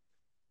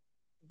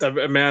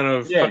the amount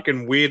of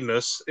fucking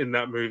weirdness in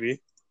that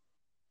movie.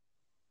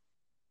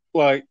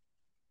 Like,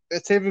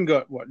 it's even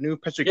got Neil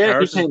Patrick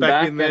Harris is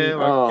back in there,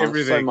 like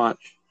everything. So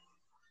much.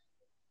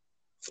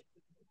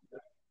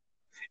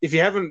 If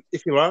you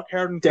like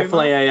Harold and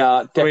definitely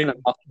Kumar, definite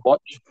must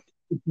watch.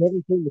 If you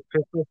haven't seen the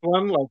Christmas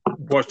one, like,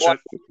 watch it.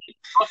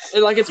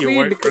 Like, it's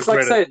weird because,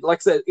 like I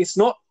said, it's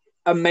not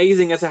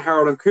amazing as a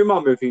Harold and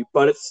Kumar movie,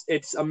 but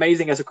it's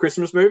amazing as a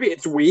Christmas movie.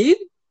 It's weird.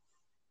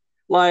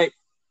 Like,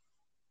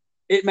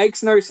 it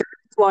makes no sense.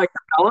 Like,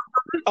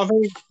 I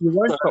mean, you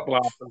won't stop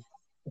laughing.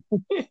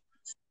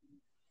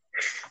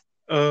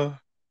 I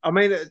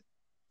mean, it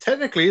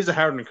technically is a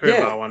Harold and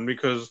Kumar one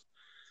because,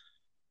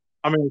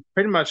 I mean, it's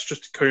pretty much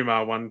just a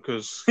Kumar one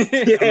because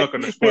I'm not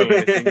going to spoil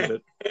anything with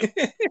it.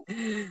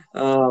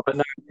 But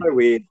no, it's so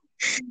weird.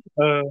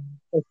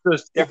 It's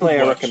just definitely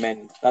I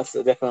recommend. That's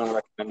definitely a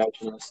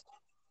recommendation list.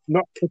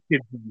 Not for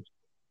kids.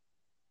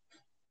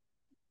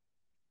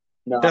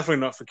 No.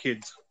 Definitely not for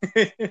kids.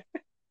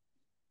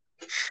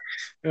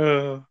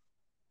 But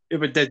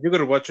Dad, you've got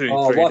to watch it in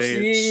 3D. Well,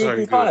 you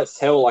can kind of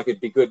tell like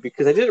it'd be good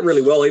because they did it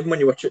really well, even when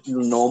you watch it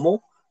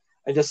normal.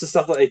 And just the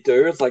stuff that they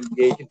do, it's like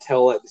you can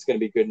tell that it's going to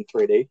be good in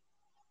 3D.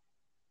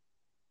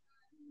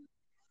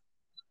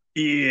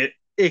 Yeah,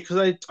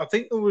 because I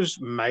think it was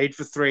made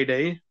for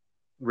 3D,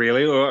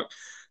 really. Or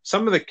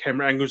some of the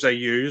camera angles they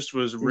used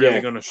was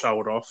really going to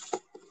show it off.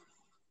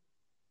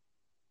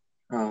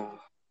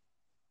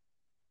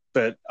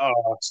 But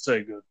it's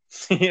so good.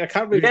 I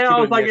can't believe. Yeah, I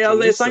was like,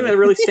 there's something that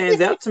really stands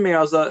out to me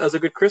as a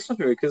good Christmas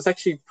movie because it's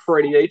actually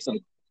pretty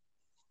decent.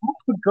 I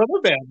forgot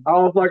about it. I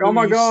was like, oh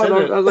my god!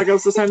 I was like, it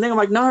was the same thing. I'm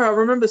like, no, I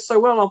remember so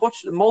well. I've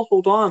watched it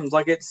multiple times.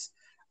 Like, it's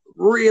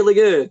really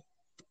good.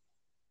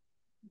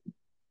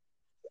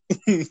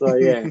 So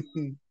yeah.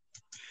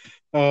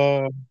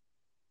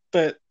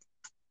 But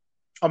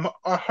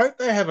I hope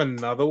they have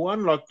another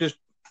one. Like, just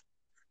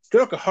do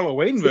like a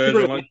Halloween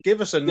version. Like,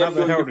 give us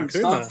another Harold and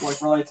Kumar. Stuff,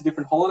 like related to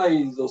different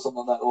holidays or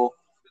something like that. Or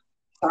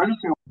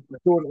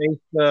Do an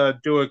Easter,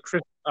 do a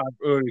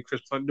early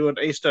Christmas, do an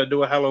Easter,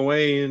 do a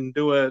Halloween,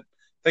 do a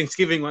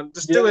Thanksgiving one.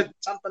 Just do it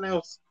something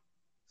else.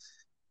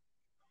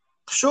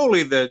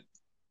 Surely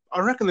I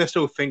reckon they're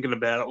still thinking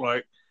about it,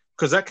 like,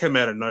 because that came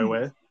out of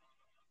nowhere.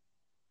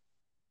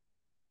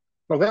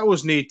 Well, that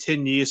was near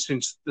 10 years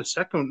since the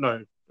second.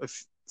 No,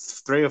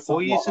 3 or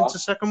 4 years since the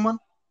second one.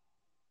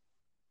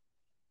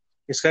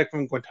 Escape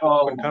from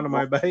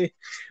Guantanamo Bay.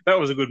 That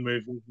was a good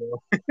movie as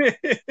well.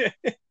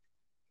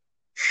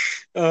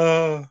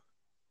 I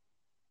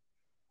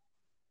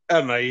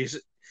don't know.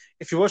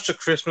 If you watch the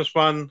Christmas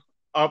one,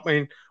 I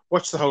mean,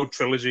 watch the whole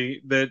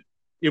trilogy. That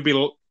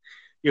you'll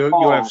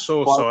have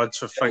sore sides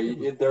for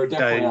fucking. They're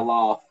definitely a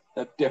laugh.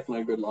 They're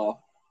definitely a good laugh.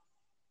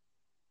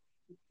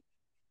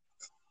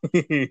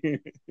 I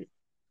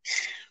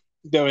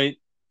mean,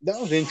 that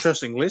was an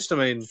interesting list. I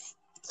mean,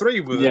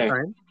 3 were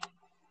the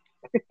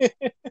same.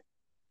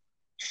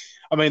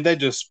 I mean, they're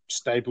just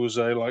staples,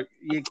 though. Like,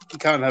 you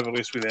can't have a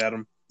list without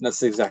them.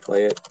 That's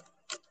exactly it.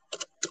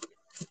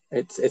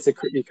 You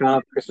can't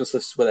have a Christmas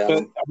list without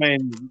them. I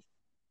mean,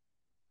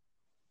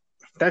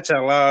 that's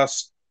our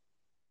last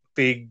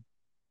big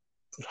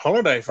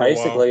holiday for a while.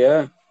 Basically,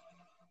 yeah.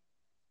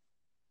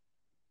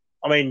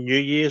 I mean, New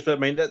Year's, but I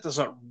mean, that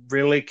doesn't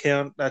really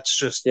count. That's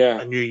just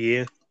a new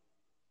year.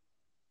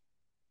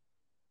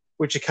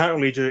 Which you can't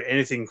really do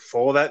anything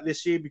for that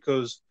this year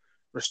because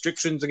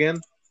restrictions again.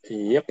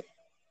 Yep.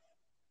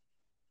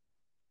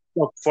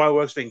 Like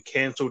fireworks being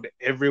cancelled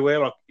everywhere,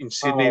 like in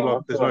Sydney.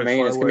 Like there's no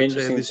fireworks. It's going to be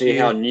interesting to see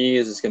how New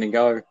Year's is going to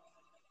go.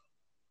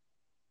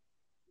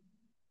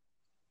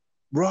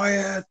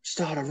 Riot!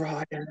 Start a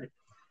riot.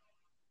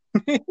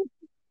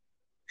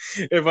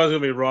 Everyone's going to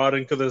be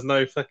rioting because there's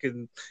no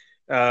fucking...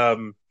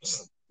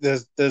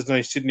 there's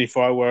no Sydney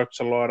fireworks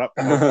to light up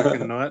on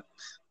fucking night.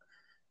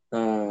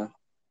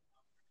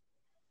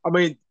 I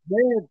mean,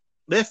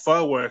 their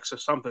fireworks are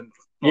something.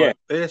 Like,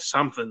 they're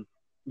something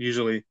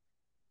usually,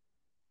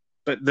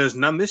 but there's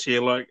none this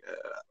year. Like,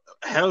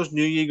 how's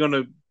New Year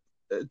gonna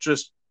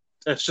just?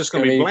 It's just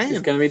gonna be bland.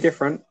 It's gonna be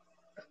different.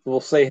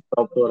 We'll see how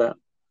they'll pull it out.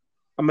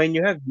 I mean,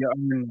 you have your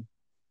own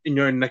in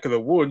your own neck of the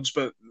woods,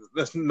 but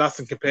there's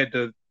nothing compared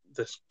to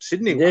the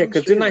Sydney. Yeah,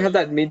 because didn't they have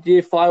that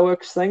mid-year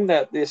fireworks thing?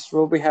 That this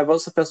will we have?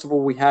 What's the festival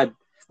we had?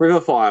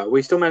 Riverfire.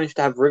 We still managed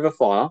to have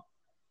Riverfire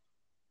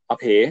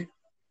up here.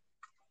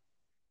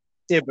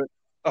 Yeah, but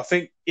I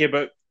think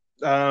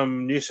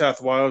New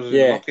South Wales is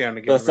in lockdown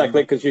again.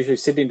 Exactly, because usually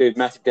Sydney do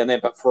massive down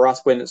there, but for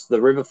us, when it's the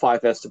Riverfire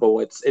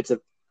Festival, it's a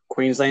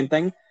Queensland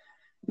thing.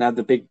 Now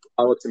the big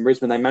fireworks in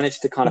Brisbane, they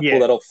managed to kind of pull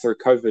that off through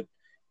COVID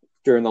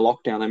during the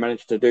lockdown. They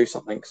managed to do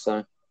something.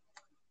 So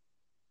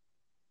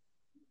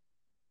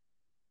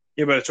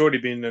yeah, but it's already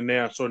been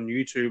announced on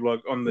YouTube,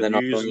 like on the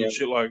news and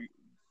shit. Like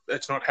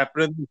it's not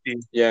happening this year.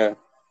 Yeah.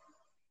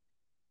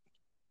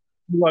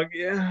 Like,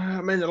 yeah,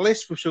 I mean, at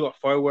least we've still got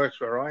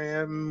fireworks where I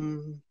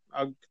am.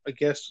 I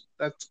guess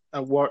that's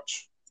a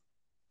watch.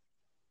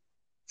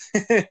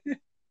 But,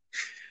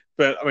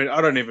 I mean,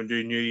 I don't even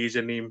do New Year's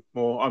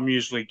anymore. I'm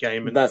usually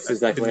gaming. That's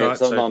exactly it.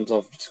 Sometimes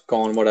I've just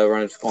gone whatever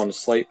and just gone to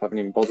sleep. I haven't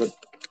even bothered.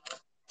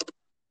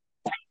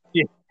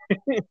 Yeah.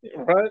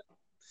 Right?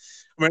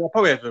 I mean, I'll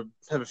probably have a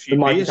few beers. We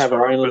might just have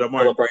our own little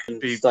celebration,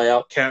 stay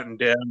up, counting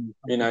down.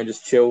 You know,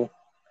 just chill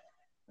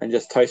and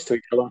just toast to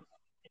each other.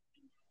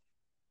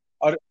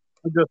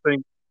 I just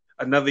think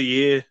another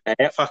year,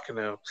 fucking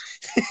hell.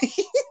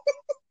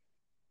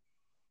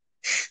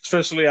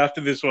 Especially after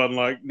this one,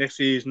 like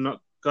next year's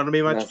not going to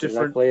be much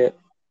different. Exactly it.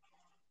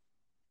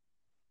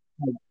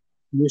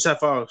 New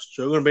South Wales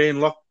still going to be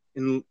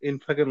in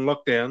fucking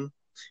lockdown.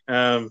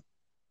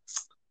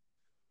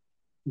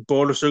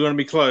 Borders still going to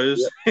be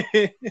closed.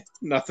 Yep.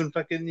 Nothing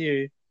fucking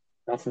new.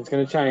 Nothing's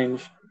going to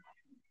change.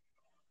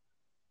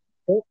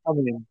 I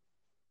mean,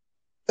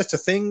 that's the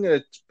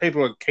thing.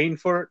 People are keen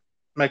for it.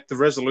 Make the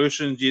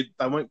resolutions they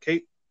won't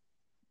keep.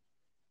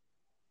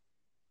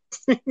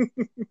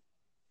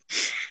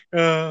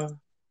 That's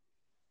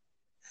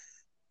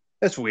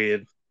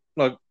weird.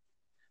 Like,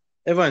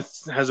 everyone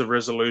has a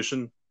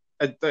resolution.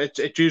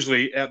 It's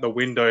usually out the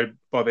window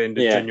by the end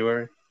of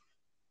January.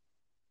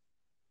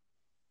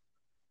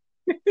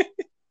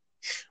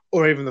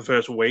 Or even the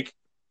first week.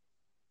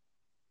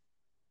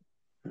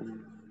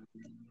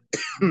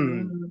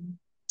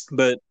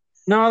 But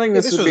no, I think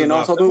this would be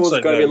nice. I thought it was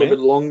going to be a little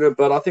bit longer,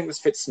 but I think this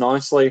fits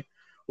nicely.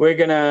 We're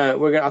gonna.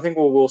 I think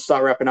we'll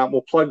start wrapping up.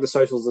 We'll plug the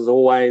socials as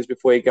always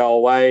before you go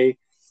away.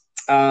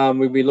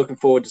 We'll be looking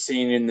forward to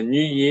seeing you in the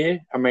new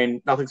year. I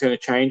mean, nothing's going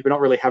to change. We're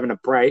not really having a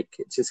break.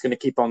 It's just going to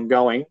keep on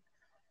going.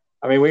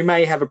 I mean, we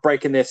may have a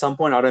break in there at some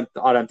point. I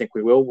don't think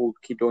we will. We'll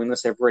keep doing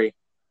this every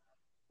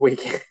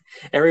week,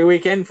 every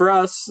weekend for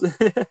us.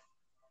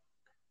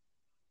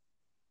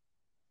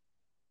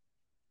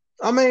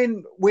 I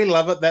mean, we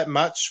love it that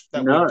much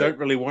that we don't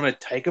really want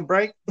to take a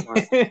break. No.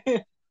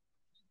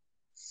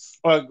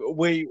 Like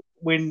we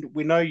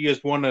know you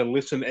just want to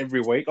listen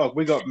every week. Like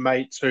we got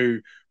mates who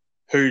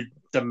who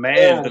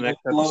demand the next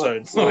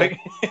episode. Like,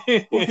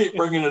 we'll keep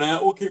bringing it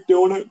out. We'll keep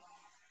doing it.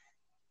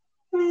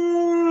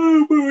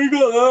 But we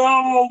got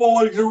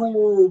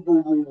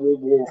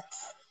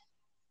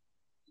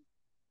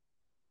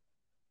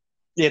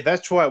yeah,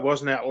 that's why it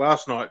wasn't out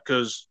last night,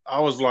 because I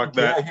was like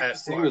that at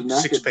like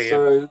 6 p.m.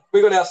 So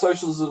we got our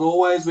socials as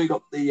always. We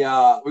got the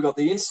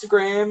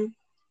Instagram,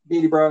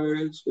 Beardy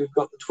Bros. We've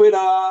got the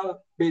Twitter,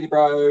 Beardy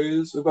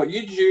Bros. We've got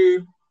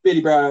YouTube,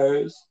 Beardy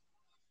Bros.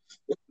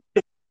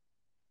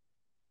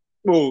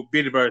 Well,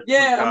 Beardy Bros.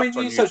 Yeah, I mean,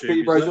 you search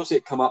Beardy Bros, you'll see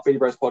it come up, Beardy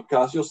Bros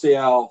Podcast. You'll see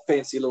our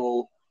fancy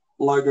little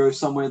logo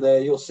somewhere there.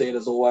 You'll see it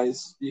as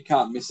always. You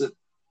can't miss it.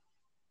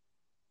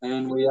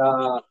 And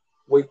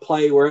we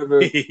play wherever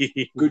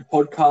good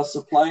podcasts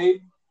are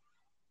played,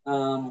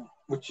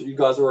 which you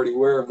guys are already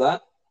aware of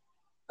that.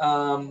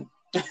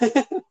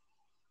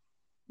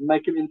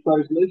 Make it into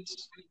those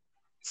lists.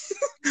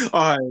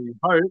 I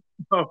hope.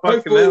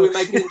 Hopefully we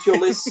make it into your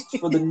list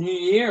for the new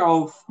year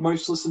of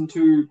most listened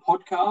to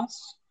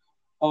podcasts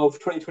of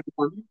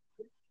 2021.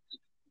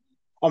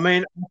 I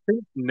mean, I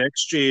think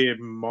next year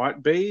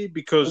might be,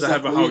 because they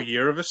have a whole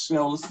year of us.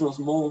 Yeah, listen to us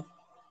more.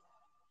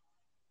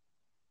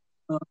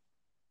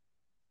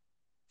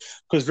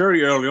 Because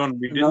very early on,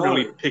 we didn't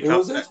really pick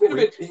up. It's been a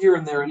bit here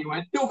and there anyway.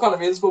 It still kind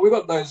of is, but we've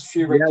got those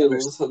few regular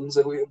listens,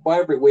 and by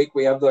every week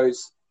we have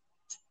those.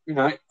 You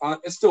know,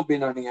 it's still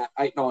been only at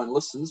 8-9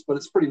 listens, but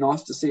it's pretty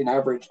nice to see an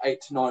average 8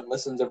 to 9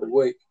 listens every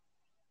week.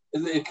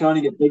 It can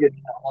only get bigger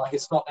now. Like,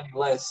 it's not any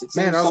less.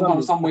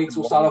 Sometimes some weeks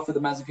we'll start off with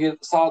a massive hit at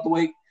the start of the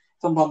week.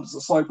 Sometimes it's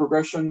a slow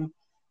progression,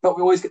 but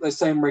we always get those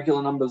same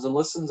regular numbers of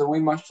listens, and we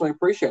muchly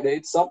appreciate it.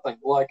 It's something.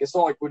 Like, it's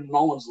not like when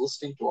no one's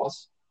listening to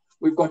us.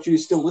 We've got you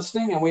still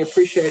listening, and we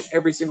appreciate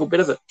every single bit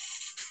of it.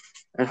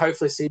 And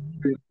hopefully see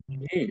you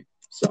new.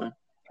 So,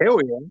 hell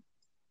yeah.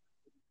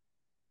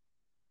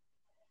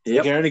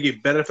 Yep. You're going to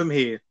get better from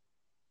here.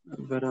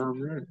 But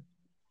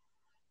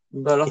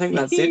I think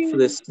that's it for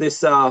this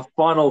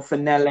final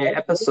finale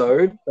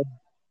episode,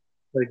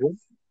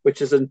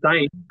 which is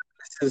insane.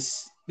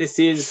 This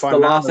is the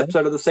last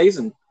episode of the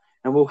season,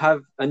 and we'll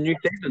have a new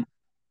season.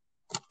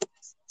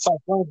 So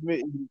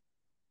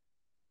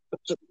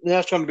now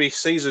it's going to be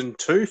season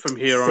 2 from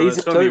here on.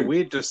 It's going to be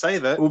weird to say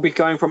that. We'll be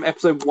going from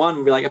episode 1.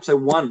 We'll be like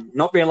episode 1,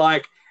 not being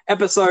like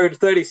episode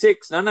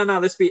 36.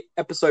 No. This will be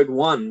episode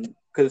 1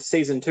 because it's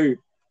season 2.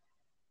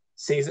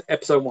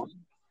 Episode 1.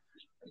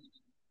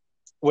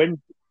 When's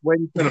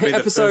going to be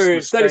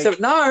episode 37?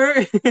 No.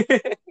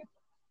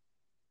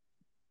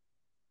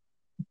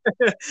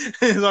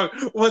 It's like,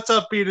 what's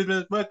up,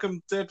 Peter?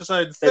 Welcome to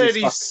episode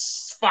 30.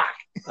 Fuck.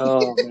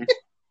 Oh man.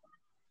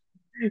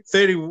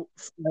 30.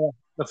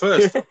 The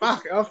first.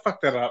 Fuck. I'll fuck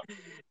that up.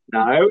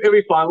 No, it'll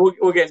be fine.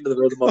 We'll get into the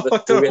rhythm of it.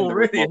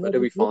 It'll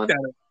be fine.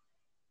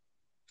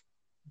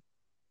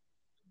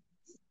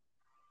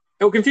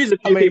 It'll confuse a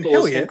few people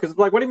listening because it's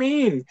like, what do you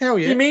mean? Hell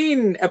yeah. What do you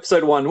mean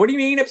episode 1? What do you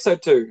mean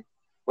episode 2?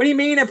 What do you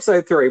mean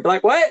episode 3? But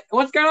like, what?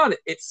 What's going on?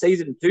 It's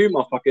season 2,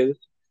 motherfuckers.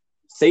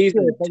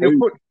 Season 2. You'll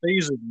put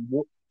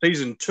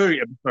season 2,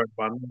 episode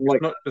 1.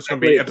 Like, it's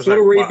going to be episode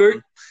 1. It's not a reboot.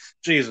 1.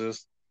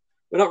 Jesus.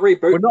 We're not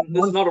rebooting.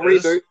 This is not a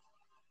reboot.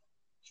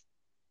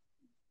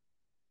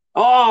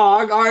 Oh,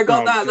 I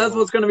got that. God. That's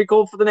what's going to be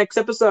called for the next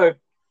episode.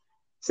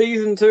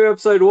 Season 2,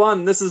 episode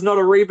 1. This is not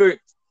a reboot.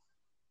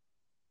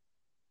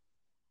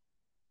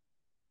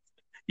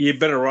 You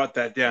better write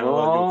that down,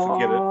 otherwise you'll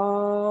forget it.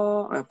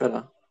 I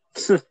better.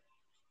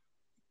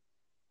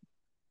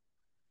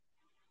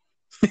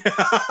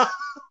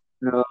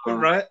 No.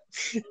 Right?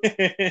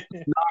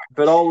 No,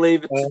 but I'll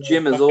leave it to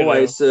Jim as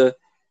always to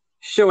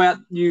show out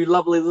you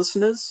lovely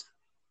listeners.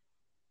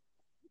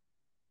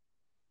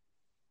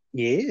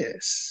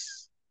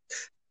 Yes.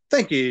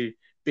 Thank you,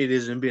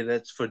 Beaters and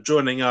Beatettes, for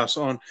joining us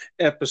on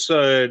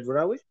episode, what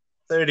are we?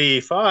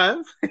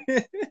 35.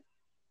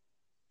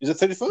 Is it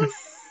 35?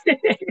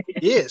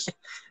 Yes.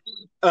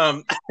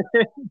 But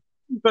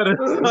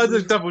I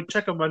just double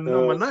check on my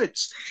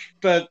notes.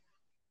 But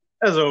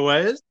as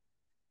always,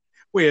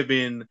 we have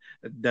been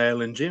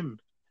Dale and Jim,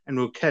 and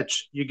we'll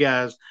catch you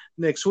guys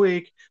next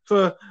week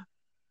for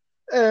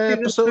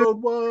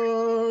episode 1.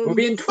 We'll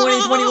be in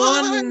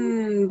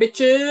 2021,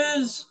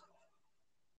 bitches.